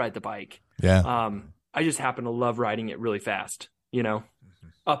all ride the bike. Yeah. I just happen to love riding it really fast,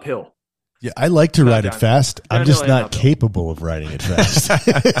 uphill. Yeah, I like to ride it down- fast. I'm downhill just and not uphill. capable of riding it fast.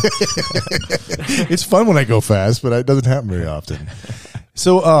 It's fun when I go fast, but it doesn't happen very often.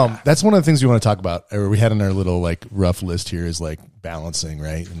 So that's one of the things we want to talk about, or we had on our little like rough list here, is like balancing,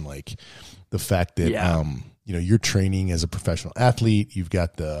 right? And like the fact that Yeah. you're training as a professional athlete. You've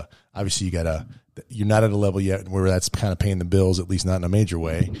got you're not at a level yet where that's kind of paying the bills, at least not in a major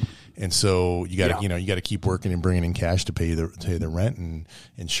way. And so you got to, you got to keep working and bringing in cash to pay the rent and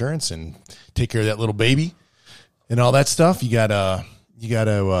insurance and take care of that little baby and all that stuff. You're doing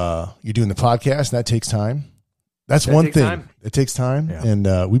the podcast, and that takes time. That's That one takes thing. time. It takes time. Yeah.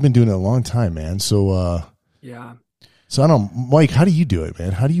 And we've been doing it a long time, man. So, Yeah. so I don't, Mike, how do you do it,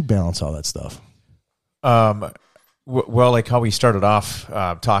 man? How do you balance all that stuff? Well, like how we started off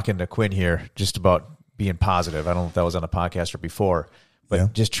talking to Quinn here, just about being positive. I don't know if that was on the podcast or before, but Yeah.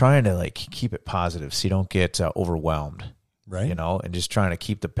 just trying to like keep it positive so you don't get overwhelmed, Right. and just trying to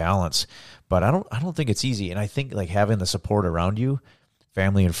keep the balance. But I don't think it's easy, and I think like having the support around you,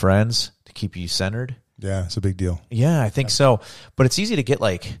 family and friends, to keep you centered. Yeah, it's a big deal. Yeah, I think so. But it's easy to get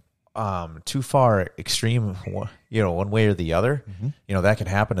like too far extreme, one way or the other. Mm-hmm. That can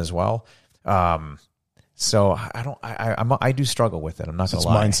happen as well. So I do struggle with it. I'm not So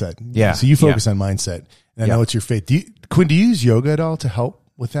going it's to lie. mindset. Yeah. So you focus on mindset. And I Yeah. know it's your faith. Quinn, do you use yoga at all to help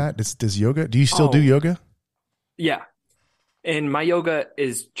with that? Do you still do yoga? Yeah. And my yoga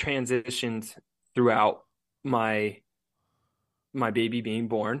is transitioned throughout my baby being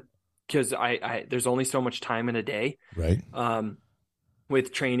born because I there's only so much time in a day Right.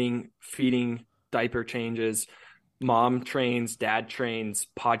 with training, feeding, diaper changes, mom trains, dad trains,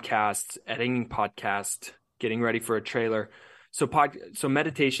 podcasts, editing podcast, getting ready for a trailer. So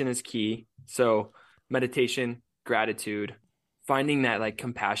meditation is key. So meditation, gratitude, finding that like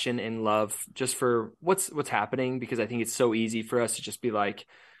compassion and love just for what's happening, because I think it's so easy for us to just be like,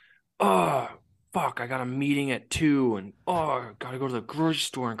 oh fuck, I got a meeting at 2 and I gotta go to the grocery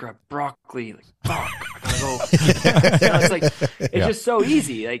store and grab broccoli. Like fuck, I gotta go. It's like it's just so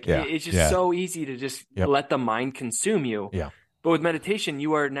easy. Like Yeah. it's just so easy to just let the mind consume you. Yeah. But with meditation,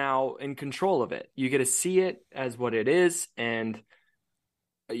 you are now in control of it. You get to see it as what it is, and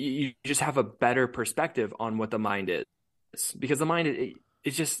you just have a better perspective on what the mind is, because the mind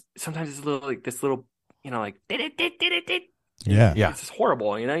it's just sometimes it's a little like this little, like Yeah. Yeah. it's just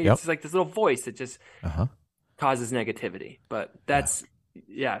horrible, Yep. it's just like this little voice that just Uh-huh. causes negativity. But that's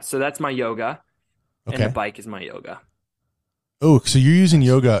so that's my yoga, and Okay. the bike is my yoga. Oh, so you're using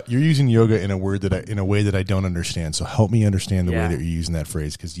yoga. You're using yoga in a way that I don't understand. So help me understand the way that you're using that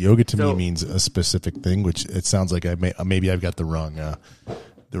phrase, because yoga to me means a specific thing, which it sounds like maybe I've got the wrong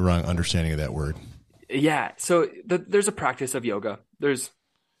understanding of that word. Yeah. So there's a practice of yoga. There's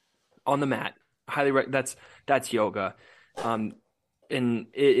on the mat. That's yoga. And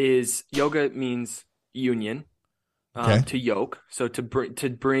it is, yoga means union, to yoke. So to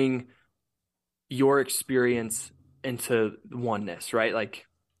bring your experience into oneness, right? Like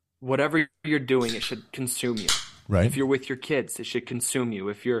whatever you're doing, it should consume you. Right. If you're with your kids, it should consume you.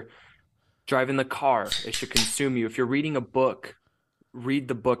 If you're driving the car, it should consume you. If you're reading a book, read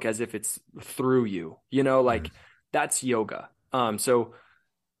the book as if it's through you, that's yoga. So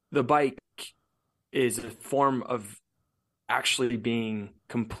the bike is a form of actually being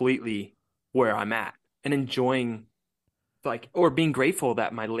completely where I'm at and enjoying, or being grateful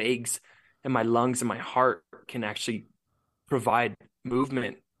that my legs and my lungs and my heart can actually provide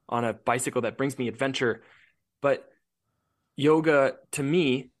movement on a bicycle that brings me adventure. But yoga to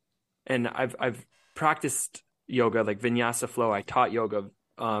me, and I've practiced yoga, like vinyasa flow. I taught yoga.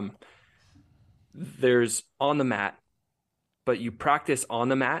 There's on the mat, but you practice on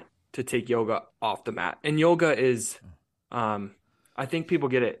the mat to take yoga off the mat. And yoga is, I think people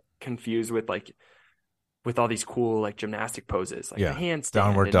get it confused with all these cool gymnastic poses, like the handstand,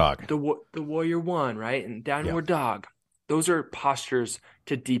 downward dog, the warrior one, right, and downward dog. Those are postures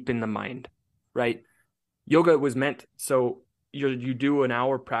to deepen the mind, right? Yoga was meant so you do an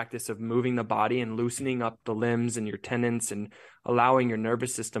hour practice of moving the body and loosening up the limbs and your tendons and allowing your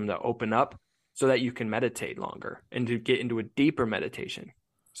nervous system to open up so that you can meditate longer and to get into a deeper meditation.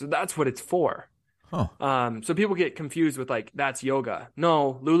 So that's what it's for. Huh. So people get confused with that's yoga.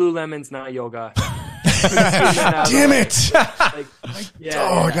 No, Lululemon's not yoga. Damn it! I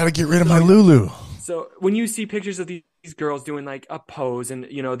got to get rid of my Lulu. So when you see pictures of these girls doing a pose, and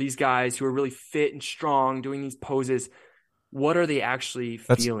these guys who are really fit and strong doing these poses, what are they actually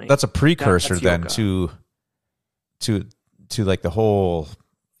feeling? That's a precursor that's then yoga. to the whole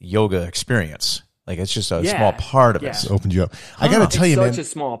yoga experience. It's just a small part of it. It's opened you up. I got to tell you, man. Such a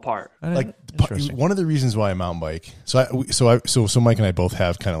small part. One of the reasons why I mountain bike. So Mike and I both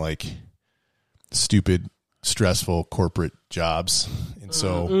have kind of stupid, stressful corporate jobs, and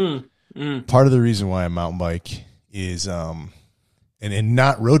so part of the reason why I mountain bike is and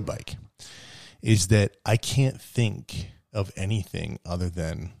not road bike is that I can't think of anything other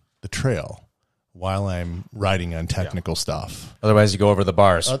than the trail while I'm riding on technical stuff. Otherwise, you go over the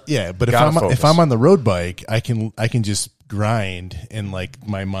bars. But if I'm on the road bike, I can just grind and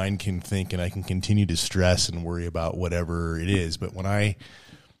my mind can think and I can continue to stress and worry about whatever it is. But when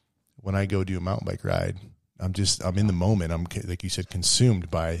I go do a mountain bike ride, I'm in the moment. I'm, like you said, consumed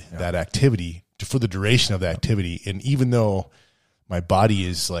by that activity for the duration of the activity. And even though my body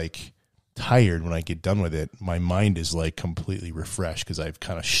is tired when I get done with it, my mind is completely refreshed because I've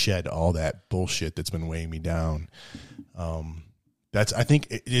kind of shed all that bullshit that's been weighing me down. I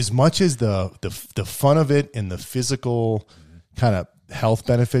think as much as the fun of it and the physical kind of health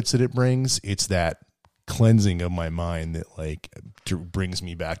benefits that it brings, it's that cleansing of my mind that brings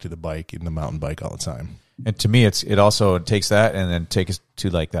me back to the bike and the mountain bike all the time. And to me, it also takes that and then takes us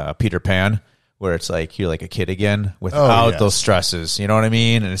to Peter Pan, where it's you're like a kid again without those stresses. You know what I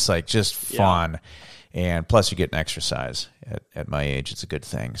mean? And it's just fun. And plus you get an exercise at my age. It's a good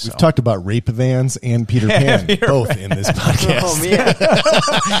thing. So. We've talked about rape vans and Peter Pan both in this podcast. Oh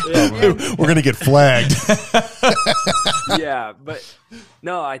man. We're going to get flagged. Yeah. But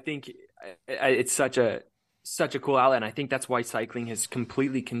no, I think it's such a cool outlet. And I think that's why cycling has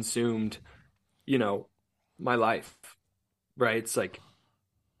completely consumed, my life, right? It's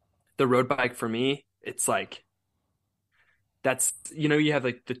the road bike for me, it's that's, you have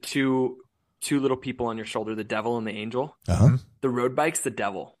the two little people on your shoulder, the devil and the angel. Uh-huh. The road bike's the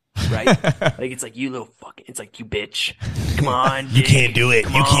devil, right? It's you little fucking, it's you bitch. Come on, dude. You can't do it.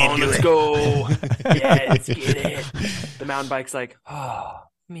 You can't do let's it. Go. Yeah, let's get it. The mountain bike's oh,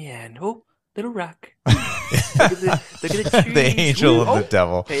 man. Oh, little rock. Look at the trees. The angel and the Oh,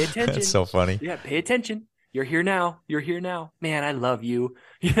 devil. Pay attention. That's so funny. Yeah, pay attention. You're here now. You're here now. Man, I love you.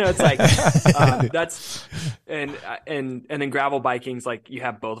 It's that's and then gravel biking's you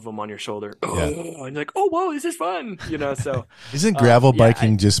have both of them on your shoulder. Oh, and you're oh, whoa, this is fun. So isn't gravel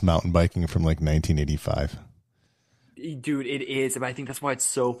biking just mountain biking from 1985? Dude, it is, but I think that's why it's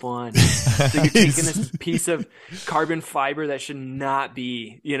so fun. So you're taking this piece of carbon fiber that should not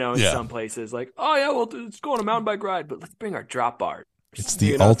be, in some places. Like, oh yeah, well, let's go on a mountain bike ride, but let's bring our drop bar. It's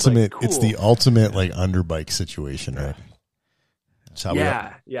the ultimate. It's the ultimate like underbike situation, right? That's how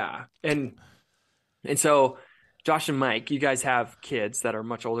yeah. And so, Josh and Mike, you guys have kids that are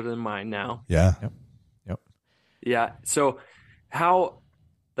much older than mine now. Yeah. Yep. Yeah. So how,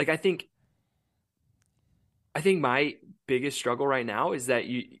 like, I think my biggest struggle right now is that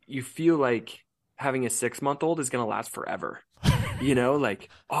you feel like having a 6-month-old is going to last forever. Like,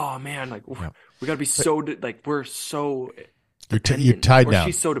 oh man, like we got to be we're so you're tied down.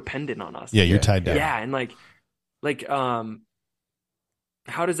 She's so dependent on us. Yeah, you're tied down. Yeah, and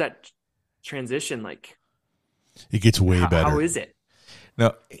how does that transition? Like, it gets way better. How is it?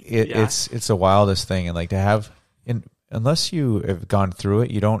 No, it's the wildest thing, and like to have, unless you have gone through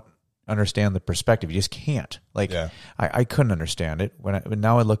it, you don't understand the perspective. You just can't. Like, I couldn't understand it when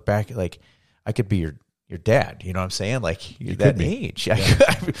now I look back. Like, I could be your dad. You know what I'm saying? Like, you're that age. Yeah.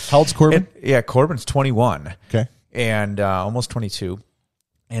 How old's Corbin? Corbin's 21. Okay, and almost 22.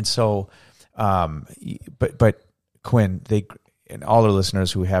 And so, but Quinn, and all our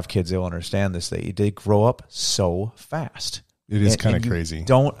listeners who have kids, they'll understand this. They grow up so fast. It is kind of crazy.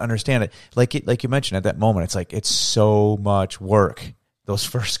 Don't understand it. Like you mentioned at that moment, it's like it's so much work. Those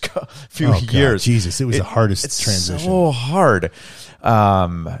first few years, Jesus, it was the hardest transition. So hard.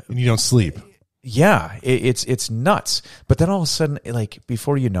 And you don't sleep. Yeah, it's nuts. But then all of a sudden, like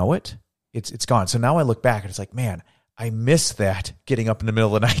before you know it, it's gone. So now I look back and it's like, man, I miss that getting up in the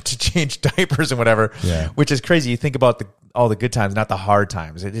middle of the night to change diapers and whatever. Yeah. Which is crazy. You think about all the good times, not the hard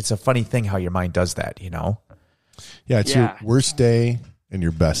times. It's a funny thing how your mind does that, Yeah, it's your worst day and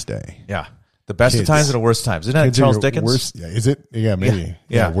your best day. Yeah. The best of times and the worst times. Isn't that Charles Dickens? Is it? Yeah, maybe.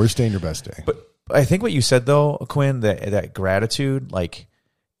 Yeah. Worst day and your best day. But I think what you said, though, Quinn, that gratitude, like,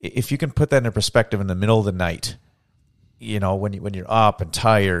 if you can put that into perspective in the middle of the night, when you're up and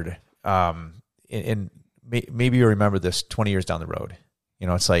tired, and maybe you remember this 20 years down the road.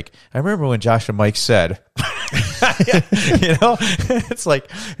 It's like, I remember when Josh and Mike said, it's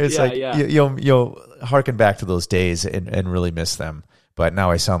like you'll harken back to those days and really miss them. But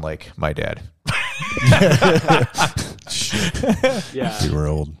now I sound like my dad. Yeah, you were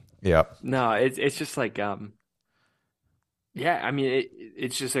old. Yeah. No, it's just like, I mean,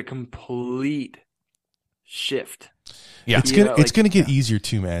 it's just a complete shift. Yeah, it's gonna get easier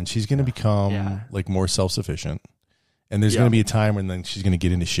too, man. She's gonna become like more self-sufficient, and there's gonna be a time when then she's gonna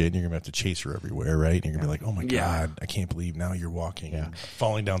get into shit, and you're gonna have to chase her everywhere, right? And you're gonna be like, oh my god, I can't believe now you're walking and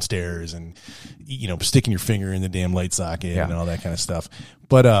falling downstairs, and sticking your finger in the damn light socket and all that kind of stuff.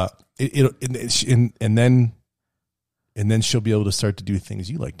 But and then she'll be able to start to do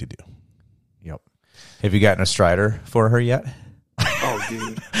things you like to do. Yep. Have you gotten a strider for her yet? Oh,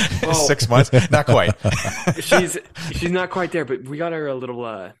 dude. 6 months? Not quite. She's not quite there, but we got her a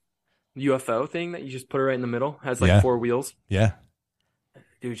little UFO thing that you just put her right in the middle. Has like 4 wheels. Yeah.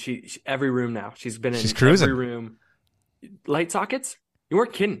 Dude, she every room now. She's been in cruising. Every room. Light sockets? You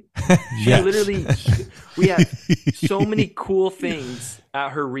weren't kidding. She literally, we have so many cool things at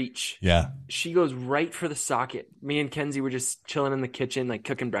her reach. Yeah. She goes right for the socket. Me and Kenzie were just chilling in the kitchen, like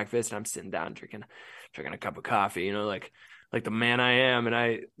cooking breakfast, and I'm sitting down drinking a cup of coffee, like the man I am. And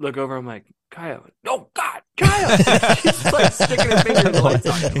I look over, I'm like, Kaya. Oh God, Kaya. She's like sticking her finger in the light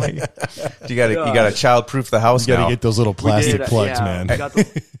socket. Like, you got to child-proof the house. You got to get those little plastic plugs, man. We got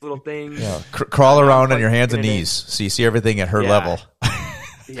those little things. Yeah. Crawl around on your hands and knees so you see everything at her level.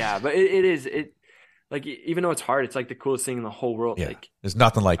 Yeah, but it is like, even though it's hard, it's like the coolest thing in the whole world. Yeah. Like, there's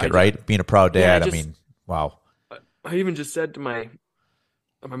nothing like it, right? Being a proud dad. I mean, wow. I even just said to my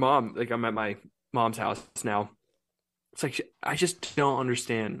mom, like, I'm at my mom's house now. It's like, I just don't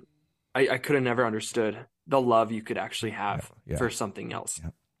understand. I could have never understood the love you could actually have for something else.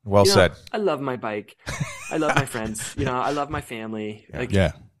 Yeah. Well said. I love my bike. I love my friends. I love my family.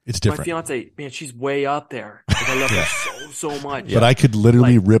 It's different. My fiance, man, she's way up there. Like, I love her so much. But I could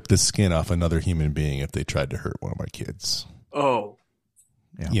literally rip the skin off another human being if they tried to hurt one of my kids. Oh.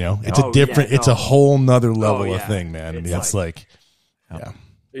 Yeah. It's a different, it's a whole nother level of thing, man. I mean, it's like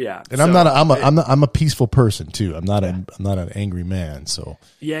yeah. And I'm a peaceful person too. I'm not an angry man. So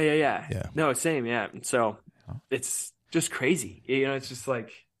yeah. No, same. Yeah. So it's just crazy. It's just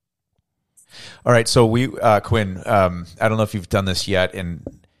like. All right. So we, Quinn, I don't know if you've done this yet,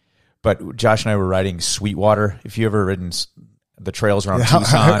 but Josh and I were riding Sweetwater. If you ever ridden the trails around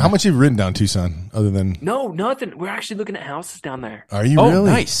Tucson. How much have you ridden down Tucson other than? No, nothing. We're actually looking at houses down there. Are you really?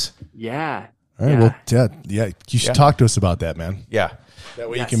 Nice. Yeah. All right. Well, yeah. You should talk to us about that, man. Yeah. That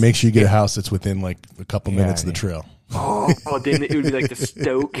way you can make sure you get a house that's within like a couple minutes of the trail. Oh, then it would be like the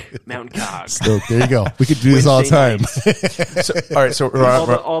Stoke Mountain Cog. Stoke. There you go. We could do this all the time. So, all right, so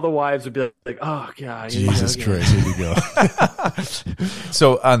All the wives would be like, oh god, Jesus Christ, here we go.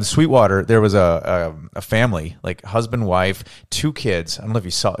 So on Sweetwater, there was a family, like husband, wife, 2 kids. I don't know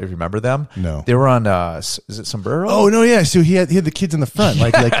if you remember them. No, they were on. Is it Sombrero? Oh no, yeah. So he had the kids in the front,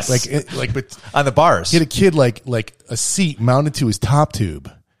 Yes. but on the bars. he had a kid like a seat mounted to his top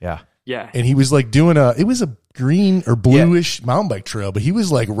tube. Yeah. And he was like doing it was a green or bluish mountain bike trail, but he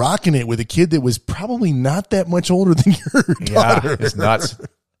was like rocking it with a kid that was probably not that much older than your daughter. Yeah, it's nuts.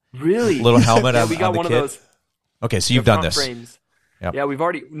 Really? Little helmet on, we got on the one kid. of those. Okay, so you've done this. Frames. Yep. Yeah, we've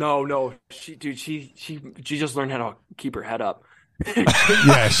already. No. She just learned how to keep her head up.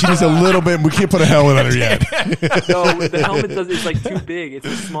 Yeah, she needs a little bit. We can't put a helmet on her yet. No, the helmet it's like too big. It's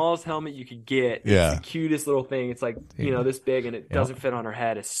the smallest helmet you could get. Yeah. It's the cutest little thing. It's like, this big, and it doesn't fit on her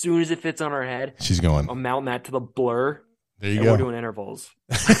head. As soon as it fits on her head, She's going. I'll mount that to the blur. There you and go. We're doing intervals.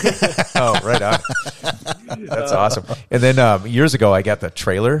 Oh, right on. That's awesome. And then years ago, I got the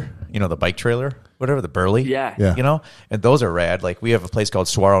trailer, the bike trailer, whatever, the Burley. Yeah. And those are rad. Like we have a place called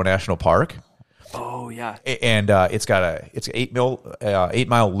Saguaro National Park. Oh yeah. And it's an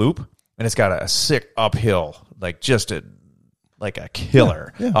 8-mile loop, and it's got a sick uphill, like just a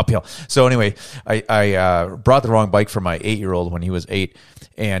killer uphill. So anyway, I brought the wrong bike for my 8-year-old when he was 8,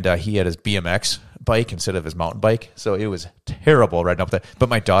 and he had his BMX bike instead of his mountain bike. So it was terrible riding up there. But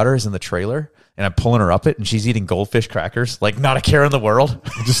my daughter is in the trailer, and I'm pulling her up it, and she's eating goldfish crackers, like not a care in the world.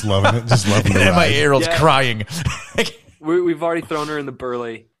 Just loving it. Just loving it. And my 8-year-old's crying. We've already thrown her in the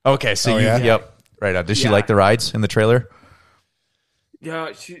Burley. Okay, so yep. Right on. Does she Yeah. like the rides in the trailer?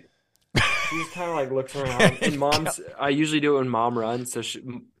 Yeah, she's kind of like looks around. And I usually do it when mom runs. So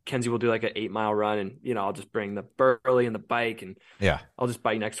Kenzie will do like an 8-mile run, and I'll just bring the Burley and the bike, and I'll just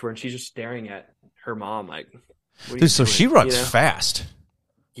bike next to her, and she's just staring at her mom like, what are you Dude, so doing? she runs fast.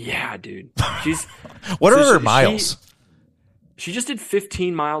 Yeah, dude. She's What are her miles? She just did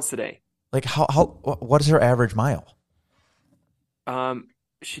 15 miles today. Like what is her average mile?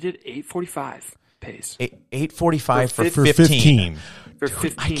 She did 8:45 pace. 8:45 for 15. 15. For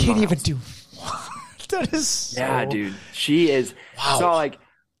 15 I can't miles. even do. That is so... Yeah, dude. She is. Wow. So like,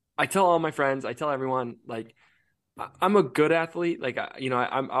 I tell all my friends, I tell everyone, like, I'm a good athlete. Like,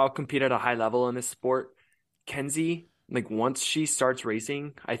 I'll compete at a high level in this sport. Kenzie, like, once she starts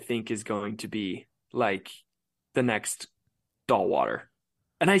racing, I think is going to be like the next Dahlwater.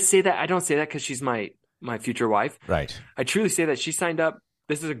 And I don't say that because she's my future wife. Right. I truly say that she signed up.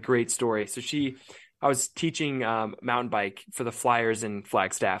 This is a great story. So I was teaching mountain bike for the Flyers in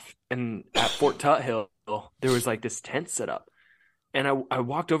Flagstaff, and at Fort Tuthill, there was like this tent set up. And I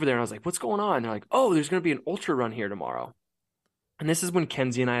walked over there and I was like, what's going on? And they're like, oh, there's going to be an ultra run here tomorrow. And this is when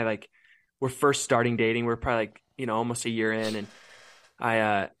Kenzie and I were first starting dating. We're probably almost a year in. And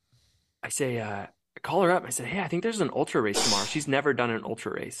I call her up. I said, hey, I think there's an ultra race tomorrow. She's never done an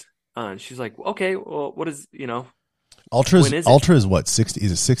ultra race. And she's like, okay, well, what is, Ultra when is it? Ultra is what, 60?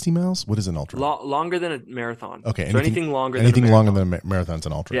 Is it 60 miles? What is an ultra? Longer than a marathon. Okay. So anything longer than a marathon's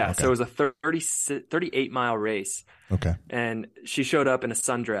an ultra. Yeah. Okay. So it was a 38-mile race. Okay. And she showed up in a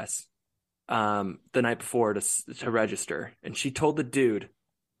sundress the night before to register. And she told the dude,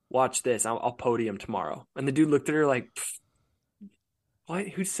 watch this, I'll podium tomorrow. And the dude looked at her like, what?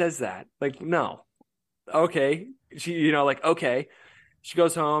 Who says that? Like, no. Okay. She, okay. She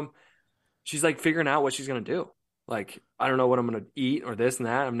goes home. She's like figuring out what she's going to do. Like, I don't know what I'm going to eat or this and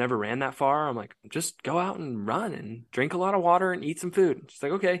that. I've never ran that far. I'm like, just go out and run and drink a lot of water and eat some food. She's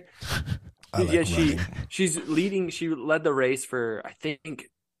like, okay. She's leading. She led the race for, I think,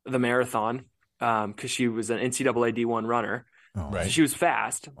 the marathon because she was an NCAA D1 runner. Oh, right. So she was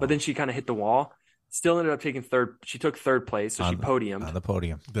fast, but then she kind of hit the wall. Still ended up taking third. She took third place, so she podiumed. On the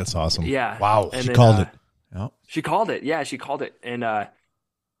podium. That's awesome. Yeah. Wow. And She then, called it. Yep. She called it. Yeah, she called it. And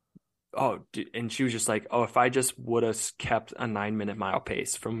and she was just like, oh, if I just would have kept a 9-minute mile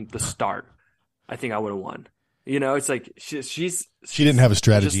pace from the start, I think I would have won. It's like she didn't have a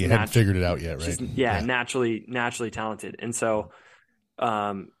strategy. Hadn't figured it out yet, right? Naturally talented. And so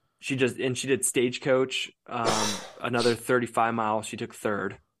she did Stagecoach, another 35 miles. She took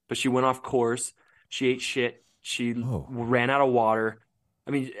third, but she went off course. She ate shit. She ran out of water. I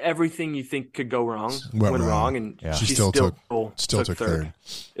mean, everything you think could go wrong went wrong, and she still took third.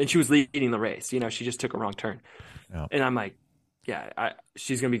 And she was leading the race. She just took a wrong turn. Yeah. And I'm like,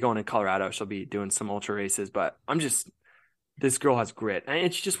 she's going to be going in Colorado. She'll be doing some ultra races, but this girl has grit.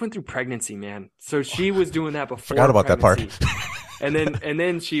 And she just went through pregnancy, man. So she was doing that before. Forgot about pregnancy. that part. and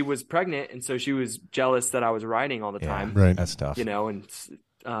then she was pregnant, and so she was jealous that I was riding all the time. Right. That's tough.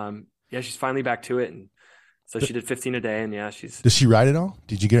 And she's finally back to it, and So she did 15 a day, and yeah, she's. Does she ride at all?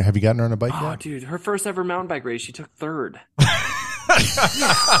 Have you gotten her on a bike Oh, yet? dude, her first ever mountain bike race, she took third.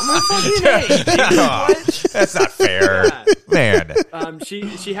 That's not fair, man.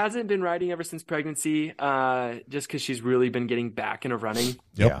 She hasn't been riding ever since pregnancy, just because she's really been getting back into running.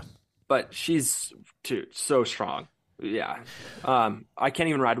 Yep. Yeah. But she's so strong. Yeah. I can't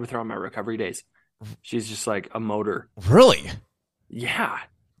even ride with her on my recovery days. She's just like a motor. Really? Yeah.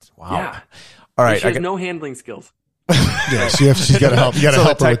 Wow. Yeah. All right. And she has no handling skills. Yeah, she's got to help. You got to So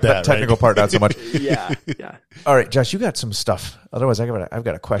help the her with that. technical part, not so much. Yeah. All right, Josh, you got some stuff. Otherwise, I've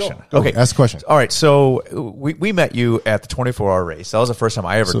got a question. Go. Okay, Ask the question. All right, so we met you at the 24-hour race. That was the first time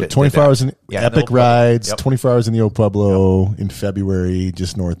I ever did 24 that. hours in Yeah, Epic in the Rides, Yep. 24 hours in the Old Pueblo in February,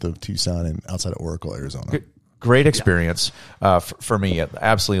 just north of Tucson and outside of Oracle, Arizona. Great experience for me. I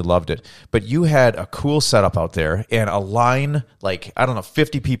absolutely loved it. But you had a cool setup out there and a line, like, I don't know,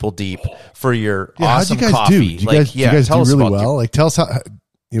 50 people deep for your awesome how'd you guys coffee. do? Did you guys do tell us really about well? Like, tell us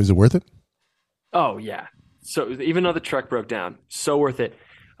was it worth it? Oh, yeah. So even though the truck broke down, so worth it.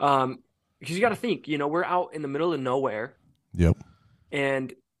 Because you got to think, we're out in the middle of nowhere. Yep.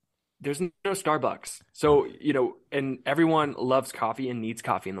 And there's no Starbucks. So, and everyone loves coffee and needs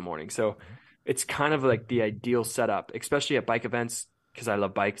coffee in the morning. So it's kind of like the ideal setup, especially at bike events, because I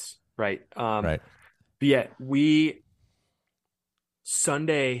love bikes, right? Right. But yeah,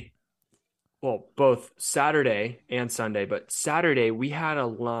 both Saturday and Sunday, but Saturday we had a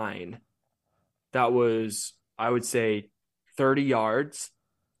line that was, I would say, 30 yards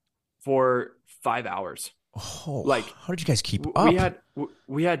for 5 hours. Oh, Like, how did you guys keep up?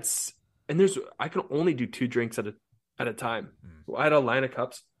 We had, and I could only do 2 drinks at a time. I had a line of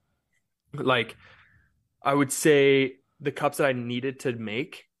cups. Like, I would say the cups that I needed to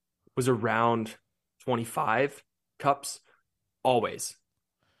make was around 25 cups always.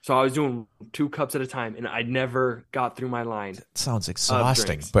 So I was doing 2 cups at a time, and I never got through my line. It sounds exhausting,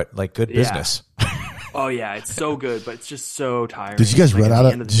 drinks. but like good business. Oh yeah, it's so good, but it's just so tiring. Did you guys Like, run at out the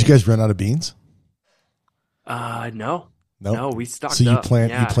of? end Did you guys run out of beans? No. Nope. No, we stocked So you up. planned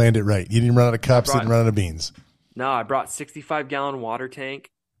Yeah. you planned it right. You didn't run out of cups. Didn't run out of beans. No, I brought 65-gallon water tank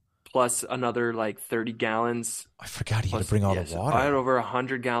plus another like 30 gallons. I forgot you had Plus, to bring all yeah, the so water. I had over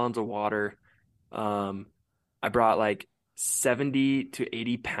 100 gallons of water. I brought like 70 to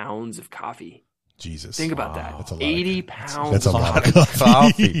 80 pounds of coffee. Jesus. Think about that. That's a lot. 80 pounds. That's a of lot of coffee.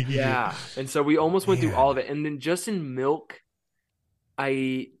 coffee. Yeah. And so we almost went through Man. all of it. And then just in milk,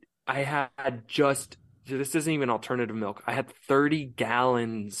 I had just, so this isn't even alternative milk. I had 30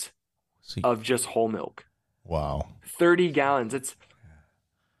 gallons So of just whole milk. Wow. 30 gallons. It's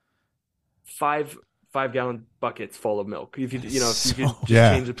 5-gallon buckets full of milk. If you could just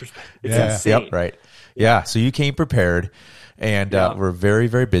Yeah. change the perspective. It's Yeah. insane. Yep, right. Yeah, so you came prepared, and Yeah. we're very,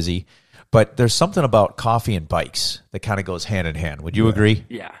 very busy. But there's something about coffee and bikes that kind of goes hand in hand. Would you agree?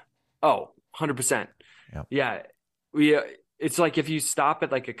 Yeah. Oh, 100%. Yep. Yeah. It's like if you stop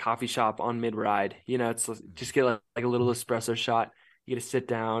at like a coffee shop on mid-ride, it's just get like a little espresso shot. You get to sit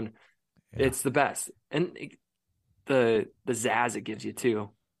down. Yeah. It's the best. And the zazz it gives you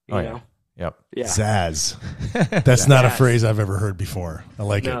too, you Oh, know? Yep. Yeah. Zazz. That's not a Zazz. phrase I've ever heard before. I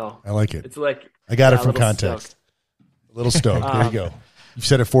like No. it. I like it. It's like I got it a from little context. stoked. A little stoked. There you go. You've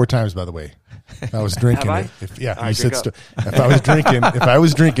said it 4 times, by the way. If I was drinking, Have I? you All right, said drink if I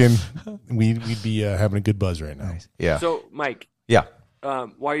was drinking, we'd be having a good buzz right now. Yeah. So, Mike, Yeah.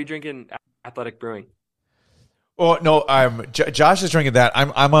 why are you drinking Athletic Brewing? Oh no, Josh is drinking that.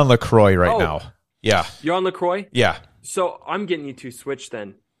 I'm on LaCroix right Oh. now. Yeah. You're on LaCroix? Yeah. So I'm getting you to switch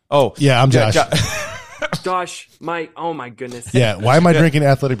then. Oh Yeah, I'm Josh. Josh, Mike, oh my goodness. Yeah, why am I drinking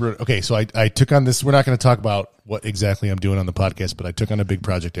Athletic Brew? Okay, so I took on this. We're not going to talk about what exactly I'm doing on the podcast, but I took on a big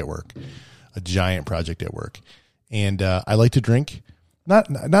project at work, a giant project at work, and I like to drink, not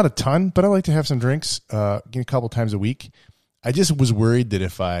a ton, but I like to have some drinks, a couple times a week. I just was worried that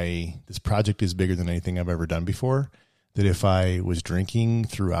if this project is bigger than anything I've ever done before, that if I was drinking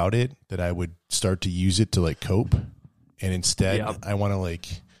throughout it, that I would start to use it to like cope, and instead Yep. I want to like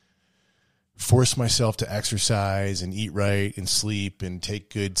force myself to exercise and eat right and sleep and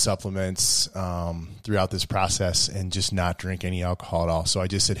take good supplements throughout this process and just not drink any alcohol at all. So I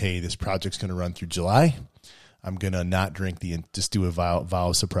just said, hey, this project's going to run through July. I'm going to not drink just do a vow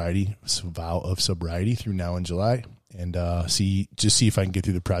of sobriety through now and July and see if I can get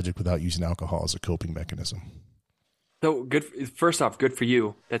through the project without using alcohol as a coping mechanism. So good. First off, good for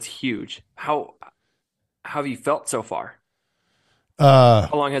you. That's huge. How have you felt so far? How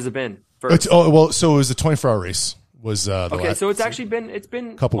long has it been? So it was a 24-hour race. Was the Okay, last, so it's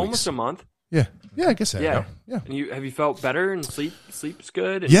been couple almost weeks. a month. Yeah. Yeah, I guess I Yeah. know. Yeah. And have you felt better and sleep's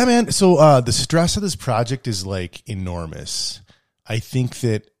good? And Yeah, man. So the stress of this project is like enormous. I think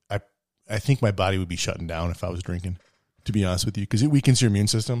that I think my body would be shutting down if I was drinking, to be honest with you, because it weakens your immune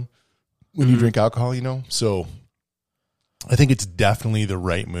system when you drink alcohol, you know? So I think it's definitely the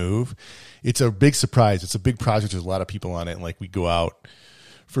right move. It's a big surprise. It's a big project. There's a lot of people on it. And like we go out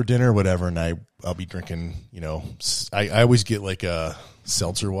for dinner or whatever, and I'll be drinking, you know, I always get like a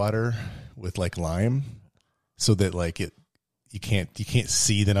seltzer water with like lime so that like you can't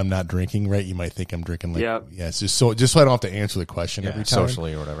see that I'm not drinking, right? You might think I'm drinking like, yeah, it's just so I don't have to answer the question every time.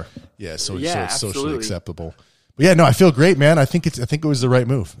 Socially or whatever. Yeah. So it's absolutely. socially acceptable. But yeah, no, I feel great, man. I think it was the right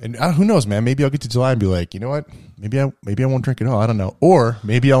move. And who knows, man? Maybe I'll get to July and be like, you know what? Maybe I won't drink at all. I don't know. Or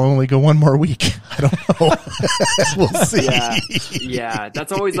maybe I'll only go one more week. I don't know. We'll see. Yeah.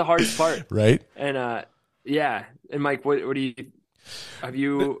 That's always the hardest part. Right. And yeah. And Mike, what do you have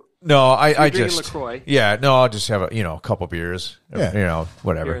you? No, I just LaCroix. Yeah, no, I'll just have a couple beers. Yeah. You know,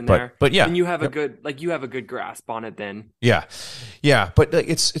 whatever. Here and there. But yeah. And you have a good grasp on it then. Yeah. But like,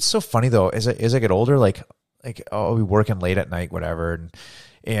 it's so funny though, as I get older, like I'll be working late at night, whatever,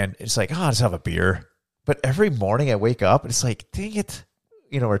 and it's like, I'll just have a beer. But every morning I wake up and it's like, dang it,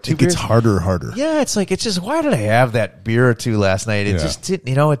 you know, or two beers. It gets harder and harder. Yeah, it's like, it's just, why did I have that beer or two last night? It just didn't,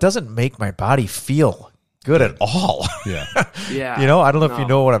 you know, it doesn't make my body feel good at all. Yeah. Yeah. You know, I don't know if you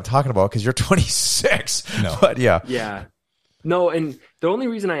know what I'm talking about because you're 26. No. But yeah. Yeah. No, and the only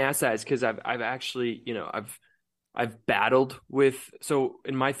reason I ask that is because I've actually, you know, I've battled with, so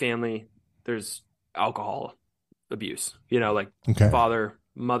in my family, there's alcohol abuse, you know, like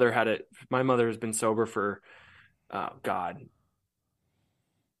mother had it. My mother has been sober for,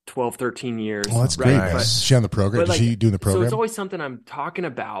 12, 13 years. Oh, that's great. Right. Is she on the program? Is she doing the program? So it's always something I'm talking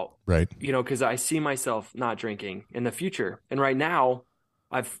about, right? You know, because I see myself not drinking in the future. And right now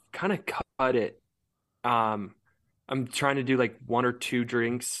I've kind of cut it. I'm trying to do like 1 or 2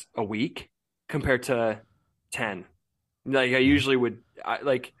 drinks a week compared to 10. Like I usually would,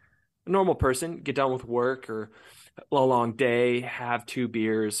 like a normal person, get done with work or a long day, have 2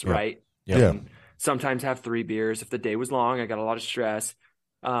 beers, right? Yeah. And sometimes have 3 beers. If the day was long, I got a lot of stress.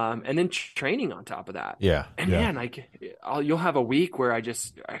 And then training on top of that. Yeah. And man, like you'll have a week where I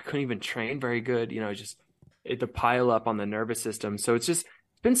couldn't even train very good. You know, the pile up on the nervous system. So it's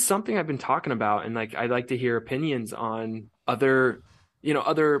been something I've been talking about. And like, I'd like to hear opinions on other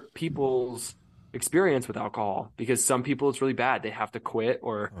people's experience with alcohol, because some people it's really bad. They have to quit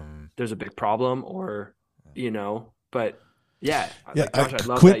or there's a big problem or, you know, but yeah. Like, Josh, I'd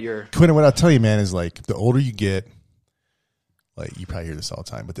love that you're Quinn. What I'll tell you, man, is like the older you get, like you probably hear this all the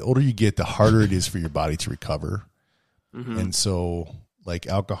time, but the older you get, the harder it is for your body to recover. Mm-hmm. And so like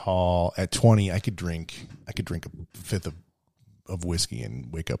alcohol at 20, I could drink a fifth of whiskey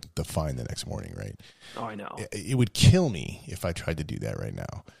and wake up fine the next morning. Right. Oh, I know. It would kill me if I tried to do that right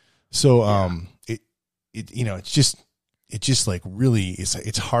now. So, it you know, it's just like really,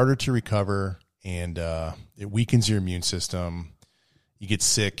 it's harder to recover and, it weakens your immune system. You get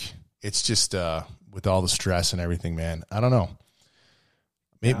sick. It's just, with all the stress and everything, man, I don't know.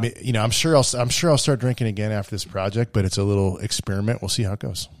 Maybe, you know, I'm sure I'll start drinking again after this project, but it's a little experiment. We'll see how it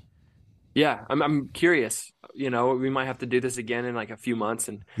goes. Yeah, I'm curious. You know, we might have to do this again in like a few months,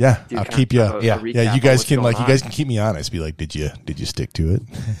 and I'll keep you. Yeah, you guys can you guys can keep me honest. Be like, did you stick to it?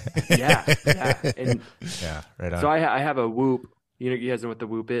 Yeah, and right on. So I have a Whoop. You guys know what the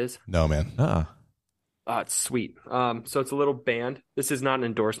Whoop is? No, man. It's sweet. So it's a little band. This is not an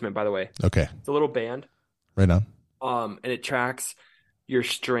endorsement, by the way. Okay, it's a little band. Right on. And it tracks your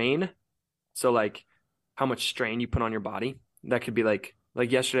strain. So like how much strain you put on your body. That could be like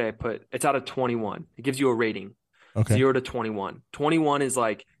yesterday it's out of 21. It gives you a rating. Okay. 0 to 21. 21 is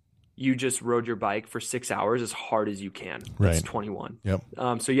like you just rode your bike for 6 hours as hard as you can. That's right. 21. Yep.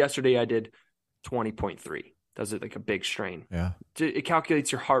 So yesterday I did 20.3. Does it like a big strain. Yeah. It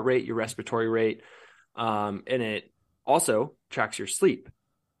calculates your heart rate, your respiratory rate. And it also tracks your sleep.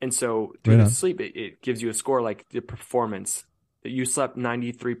 And so through the sleep, it gives you a score like the performance. You slept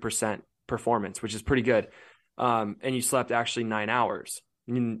 93% performance, which is pretty good. And you slept actually 9 hours.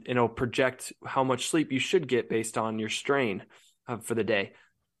 And it'll project how much sleep you should get based on your strain for the day.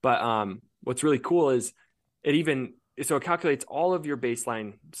 But what's really cool is it calculates all of your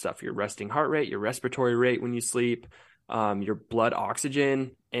baseline stuff, your resting heart rate, your respiratory rate when you sleep, your blood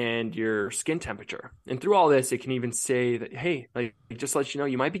oxygen, and your skin temperature. And through all this, it can even say that, hey, like just let you know,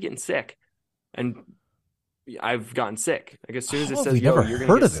 you might be getting sick. And I've gotten sick. Like as soon as it says, yo, you're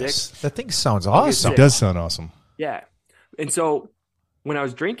going to get sick. That thing sounds awesome. It does sound awesome. Yeah. And so when I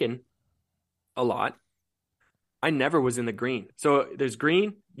was drinking a lot, I never was in the green. So there's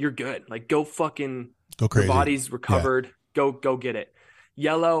green, you're good. Like go fucking, Go your crazy. body's recovered. Go get it.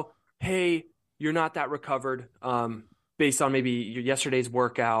 Yellow, hey, you're not that recovered. Based on maybe your yesterday's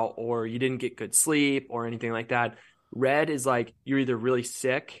workout or you didn't get good sleep or anything like that. Red is like you're either really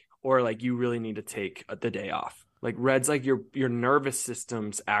sick or like you really need to take the day off. Like red's like your nervous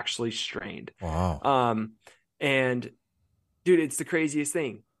system's actually strained. Wow. And dude, it's the craziest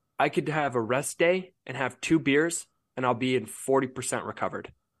thing. I could have a rest day and have 2 beers and I'll be in 40%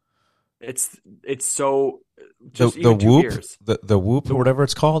 recovered. It's so just The even two whoop, beers. the whoop or whatever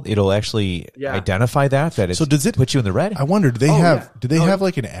it's called, it'll actually Yeah. identify that it's, So does it put you in the red? I wonder, do they Oh, have yeah. do they No, have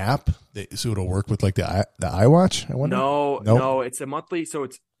like an app so it'll work with like the iWatch? I wonder. Nope. No, it's a monthly. So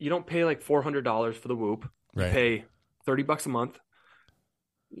you don't pay like $400 for the Whoop. You Right. pay $30 a month.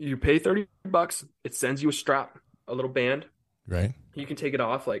 You pay $30. It sends you a strap, a little band. Right. You can take it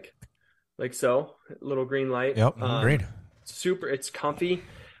off like so, a little green light. Yep. Great. Super. It's comfy,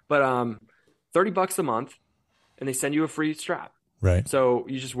 but $30 a month, and they send you a free strap. Right. So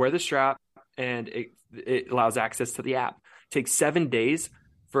you just wear the strap, and it allows access to the app. It takes 7 days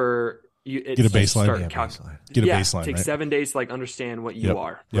for you. Get a baseline. Start Yeah, calculating. baseline. Get a Yeah, baseline, it takes right? 7 days to like understand what you Yep.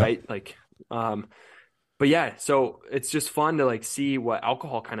 are, Yep. right? Like, but yeah, so it's just fun to like see what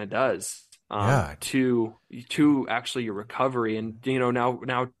alcohol kind of does, Yeah. to actually your recovery, and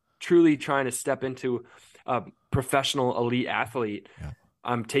now truly trying to step into a professional elite athlete. Yeah.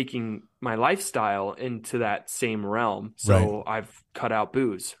 I'm taking my lifestyle into that same realm. So I've cut out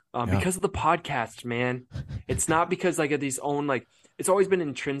booze because of the podcast, man. It's not because like of these own, like it's always been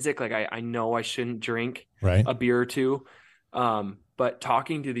intrinsic. Like I know I shouldn't drink Right. a beer or two. But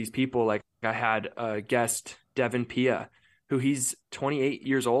talking to these people, like I had a guest, Devin Pia, who he's 28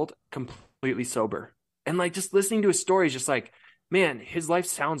 years old, completely sober. And like just listening to his stories, just like, man, his life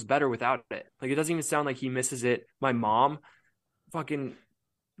sounds better without it. Like it doesn't even sound like he misses it. My mom fucking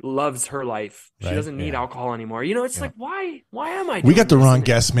loves her life. She Right, doesn't need alcohol anymore. It's like, why am I We doing got the this? wrong And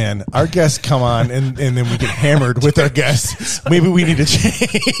guests, man. Our guests come on and then we get hammered with our guests. Maybe we need to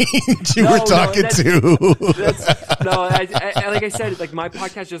change who No, we're no, talking to. That's no, I like I said, like my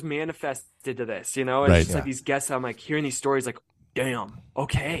podcast just manifested to this, and Right. it's just like these guests. I'm like hearing these stories, like, damn,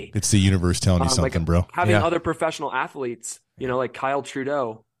 okay. It's the universe telling you something, like bro. having Yeah. other professional athletes, like Kyle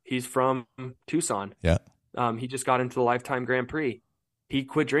Trudeau, he's from Tucson. Yeah. He just got into the Lifetime Grand Prix. He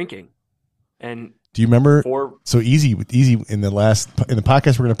quit drinking, and Do you remember? for So Easy in the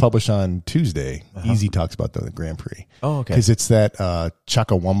podcast we're going to publish on Tuesday. Easy talks about the Grand Prix. Oh, okay. Because it's that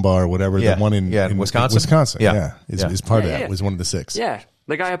Chakawamba or whatever, Yeah. the one in Wisconsin? Wisconsin, Yeah. is part of Yeah, that. yeah. Was one of the 6. yeah,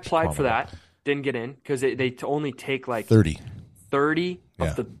 like I applied for that, didn't get in because they only take like 30. 30 Yeah.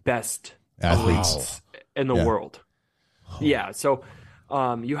 of the best Athletes. athletes in the Yeah. world. Yeah, so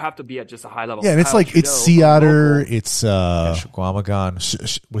you have to be at just a high level. Yeah, and it's Kyle like it's Trudeau, Sea Otter. local, It's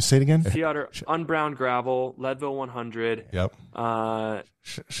Shquamagon. what's say it again? Sea Otter, unbrown gravel, Leadville 100. Yep,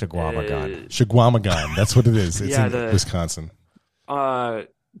 Shquamagon. Shagwamagon. That's what it is. It's Yeah, in Wisconsin.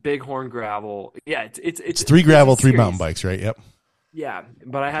 Bighorn gravel. Yeah, it's 3 gravel, it's a 3 series. mountain bikes, right? Yep. Yeah,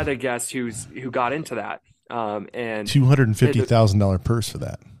 but I had a guest who got into that. And $250,000 purse for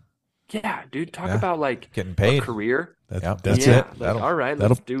that. yeah, dude, talk Yeah. about like Getting paid. a career. That's Yeah, it. like, all right, that'll-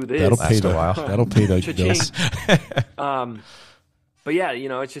 let's do this. That'll pay Last a while. That'll pay the Cha-ching. bills. But yeah,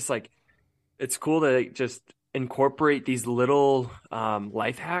 it's just like it's cool to just incorporate these little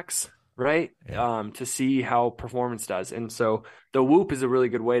life hacks, right? To see how performance does. And so the Whoop is a really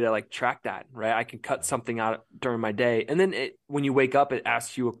good way to like track that, right? I can cut something out during my day, and then when you wake up, it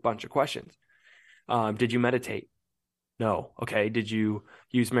asks you a bunch of questions. Did you meditate? No. Okay. Did you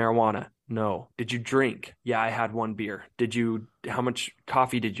use marijuana? No. Did you drink? Yeah, I had 1 beer. How much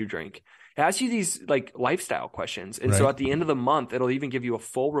coffee did you drink? It asks you these like lifestyle questions. And so Right. at the end of the month, it'll even give you a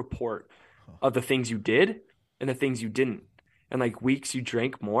full report of the things you did and the things you didn't, and like weeks you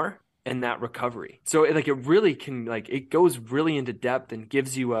drank more and that recovery. So it really can, like, it goes really into depth and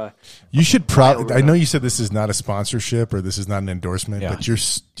gives you You should probably. Bio I know you said this is not a sponsorship or this is not an endorsement, Yeah. but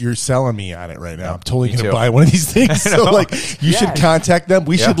you're selling me on it right now. I'm totally Me going to too. buy one of these things. So like, you should contact them.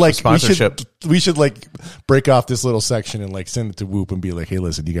 We should like sponsorship. we should like break off this little section and like send it to Whoop and be like, hey,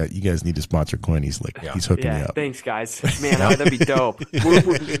 listen, you guys need to sponsor Coin. He's like, he's hooking me yeah, up. thanks guys. Man, that'd be dope. Whoop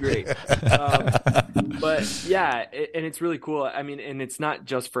would be great. But yeah, and it's really cool. I mean, and it's not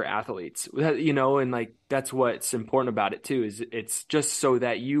just for athletes, and like that's what's important about it too, is it's just so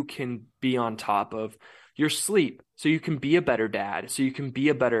that you can be on top of your sleep, so you can be a better dad, so you can be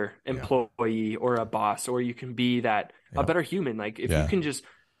a better employee or a boss, or you can be a better human. Like if you can just,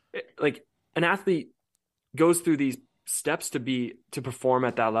 like, an athlete goes through these steps to perform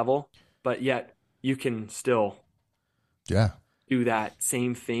at that level, but yet you can still do that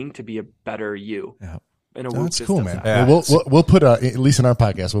same thing to be a better you. Yeah. And a Oh, Whoop that's just cool, does man. that. Yeah. Well, we'll put at least in our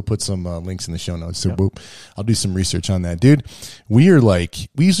podcast, we'll put some links in the show notes. So Whoop, I'll do some research on that, dude. We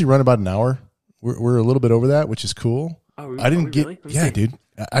usually run about an hour. We're a little bit over that, which is cool. Oh, I didn't get, really? Let me yeah, see. dude.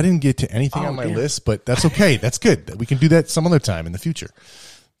 I didn't get to anything on my damn. list, but that's okay. That's good. We can do that some other time in the future.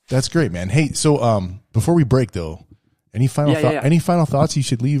 That's great, man. Hey, so before we break though, any final any final thoughts you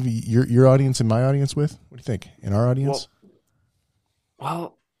should leave your audience and my audience with? What do you think? In our audience?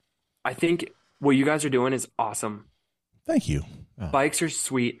 Well, I think what you guys are doing is awesome. Thank you. Bikes are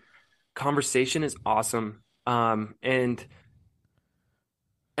sweet. Conversation is awesome. And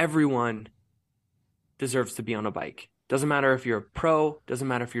everyone deserves to be on a bike. Doesn't matter if you're a pro, doesn't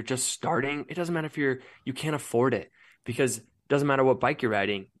matter if you're just starting, it doesn't matter if you can't afford it, because it doesn't matter what bike you're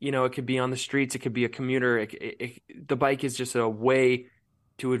riding. You know, it could be on the streets, it could be a commuter. The bike is just a way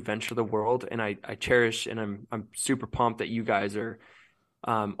to adventure the world, and I cherish, and I'm super pumped that you guys are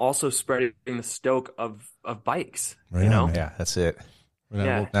also spreading the Stoke of bikes. Right you know? on, man. Yeah, that's it.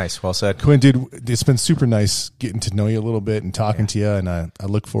 Yeah. Nice. Well said. Quinn, dude, it's been super nice getting to know you a little bit and talking to you, and I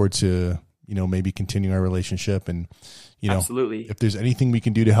look forward to, maybe continuing our relationship. And, Absolutely. if there's anything we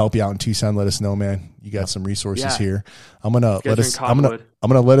can do to help you out in Tucson, let us know, man. You got some resources here. I'm gonna let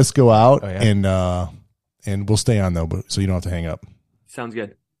us go out, and we'll stay on though, so you don't have to hang up. Sounds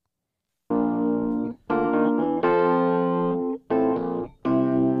good.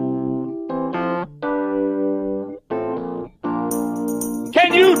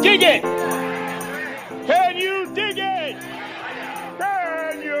 Can you dig it?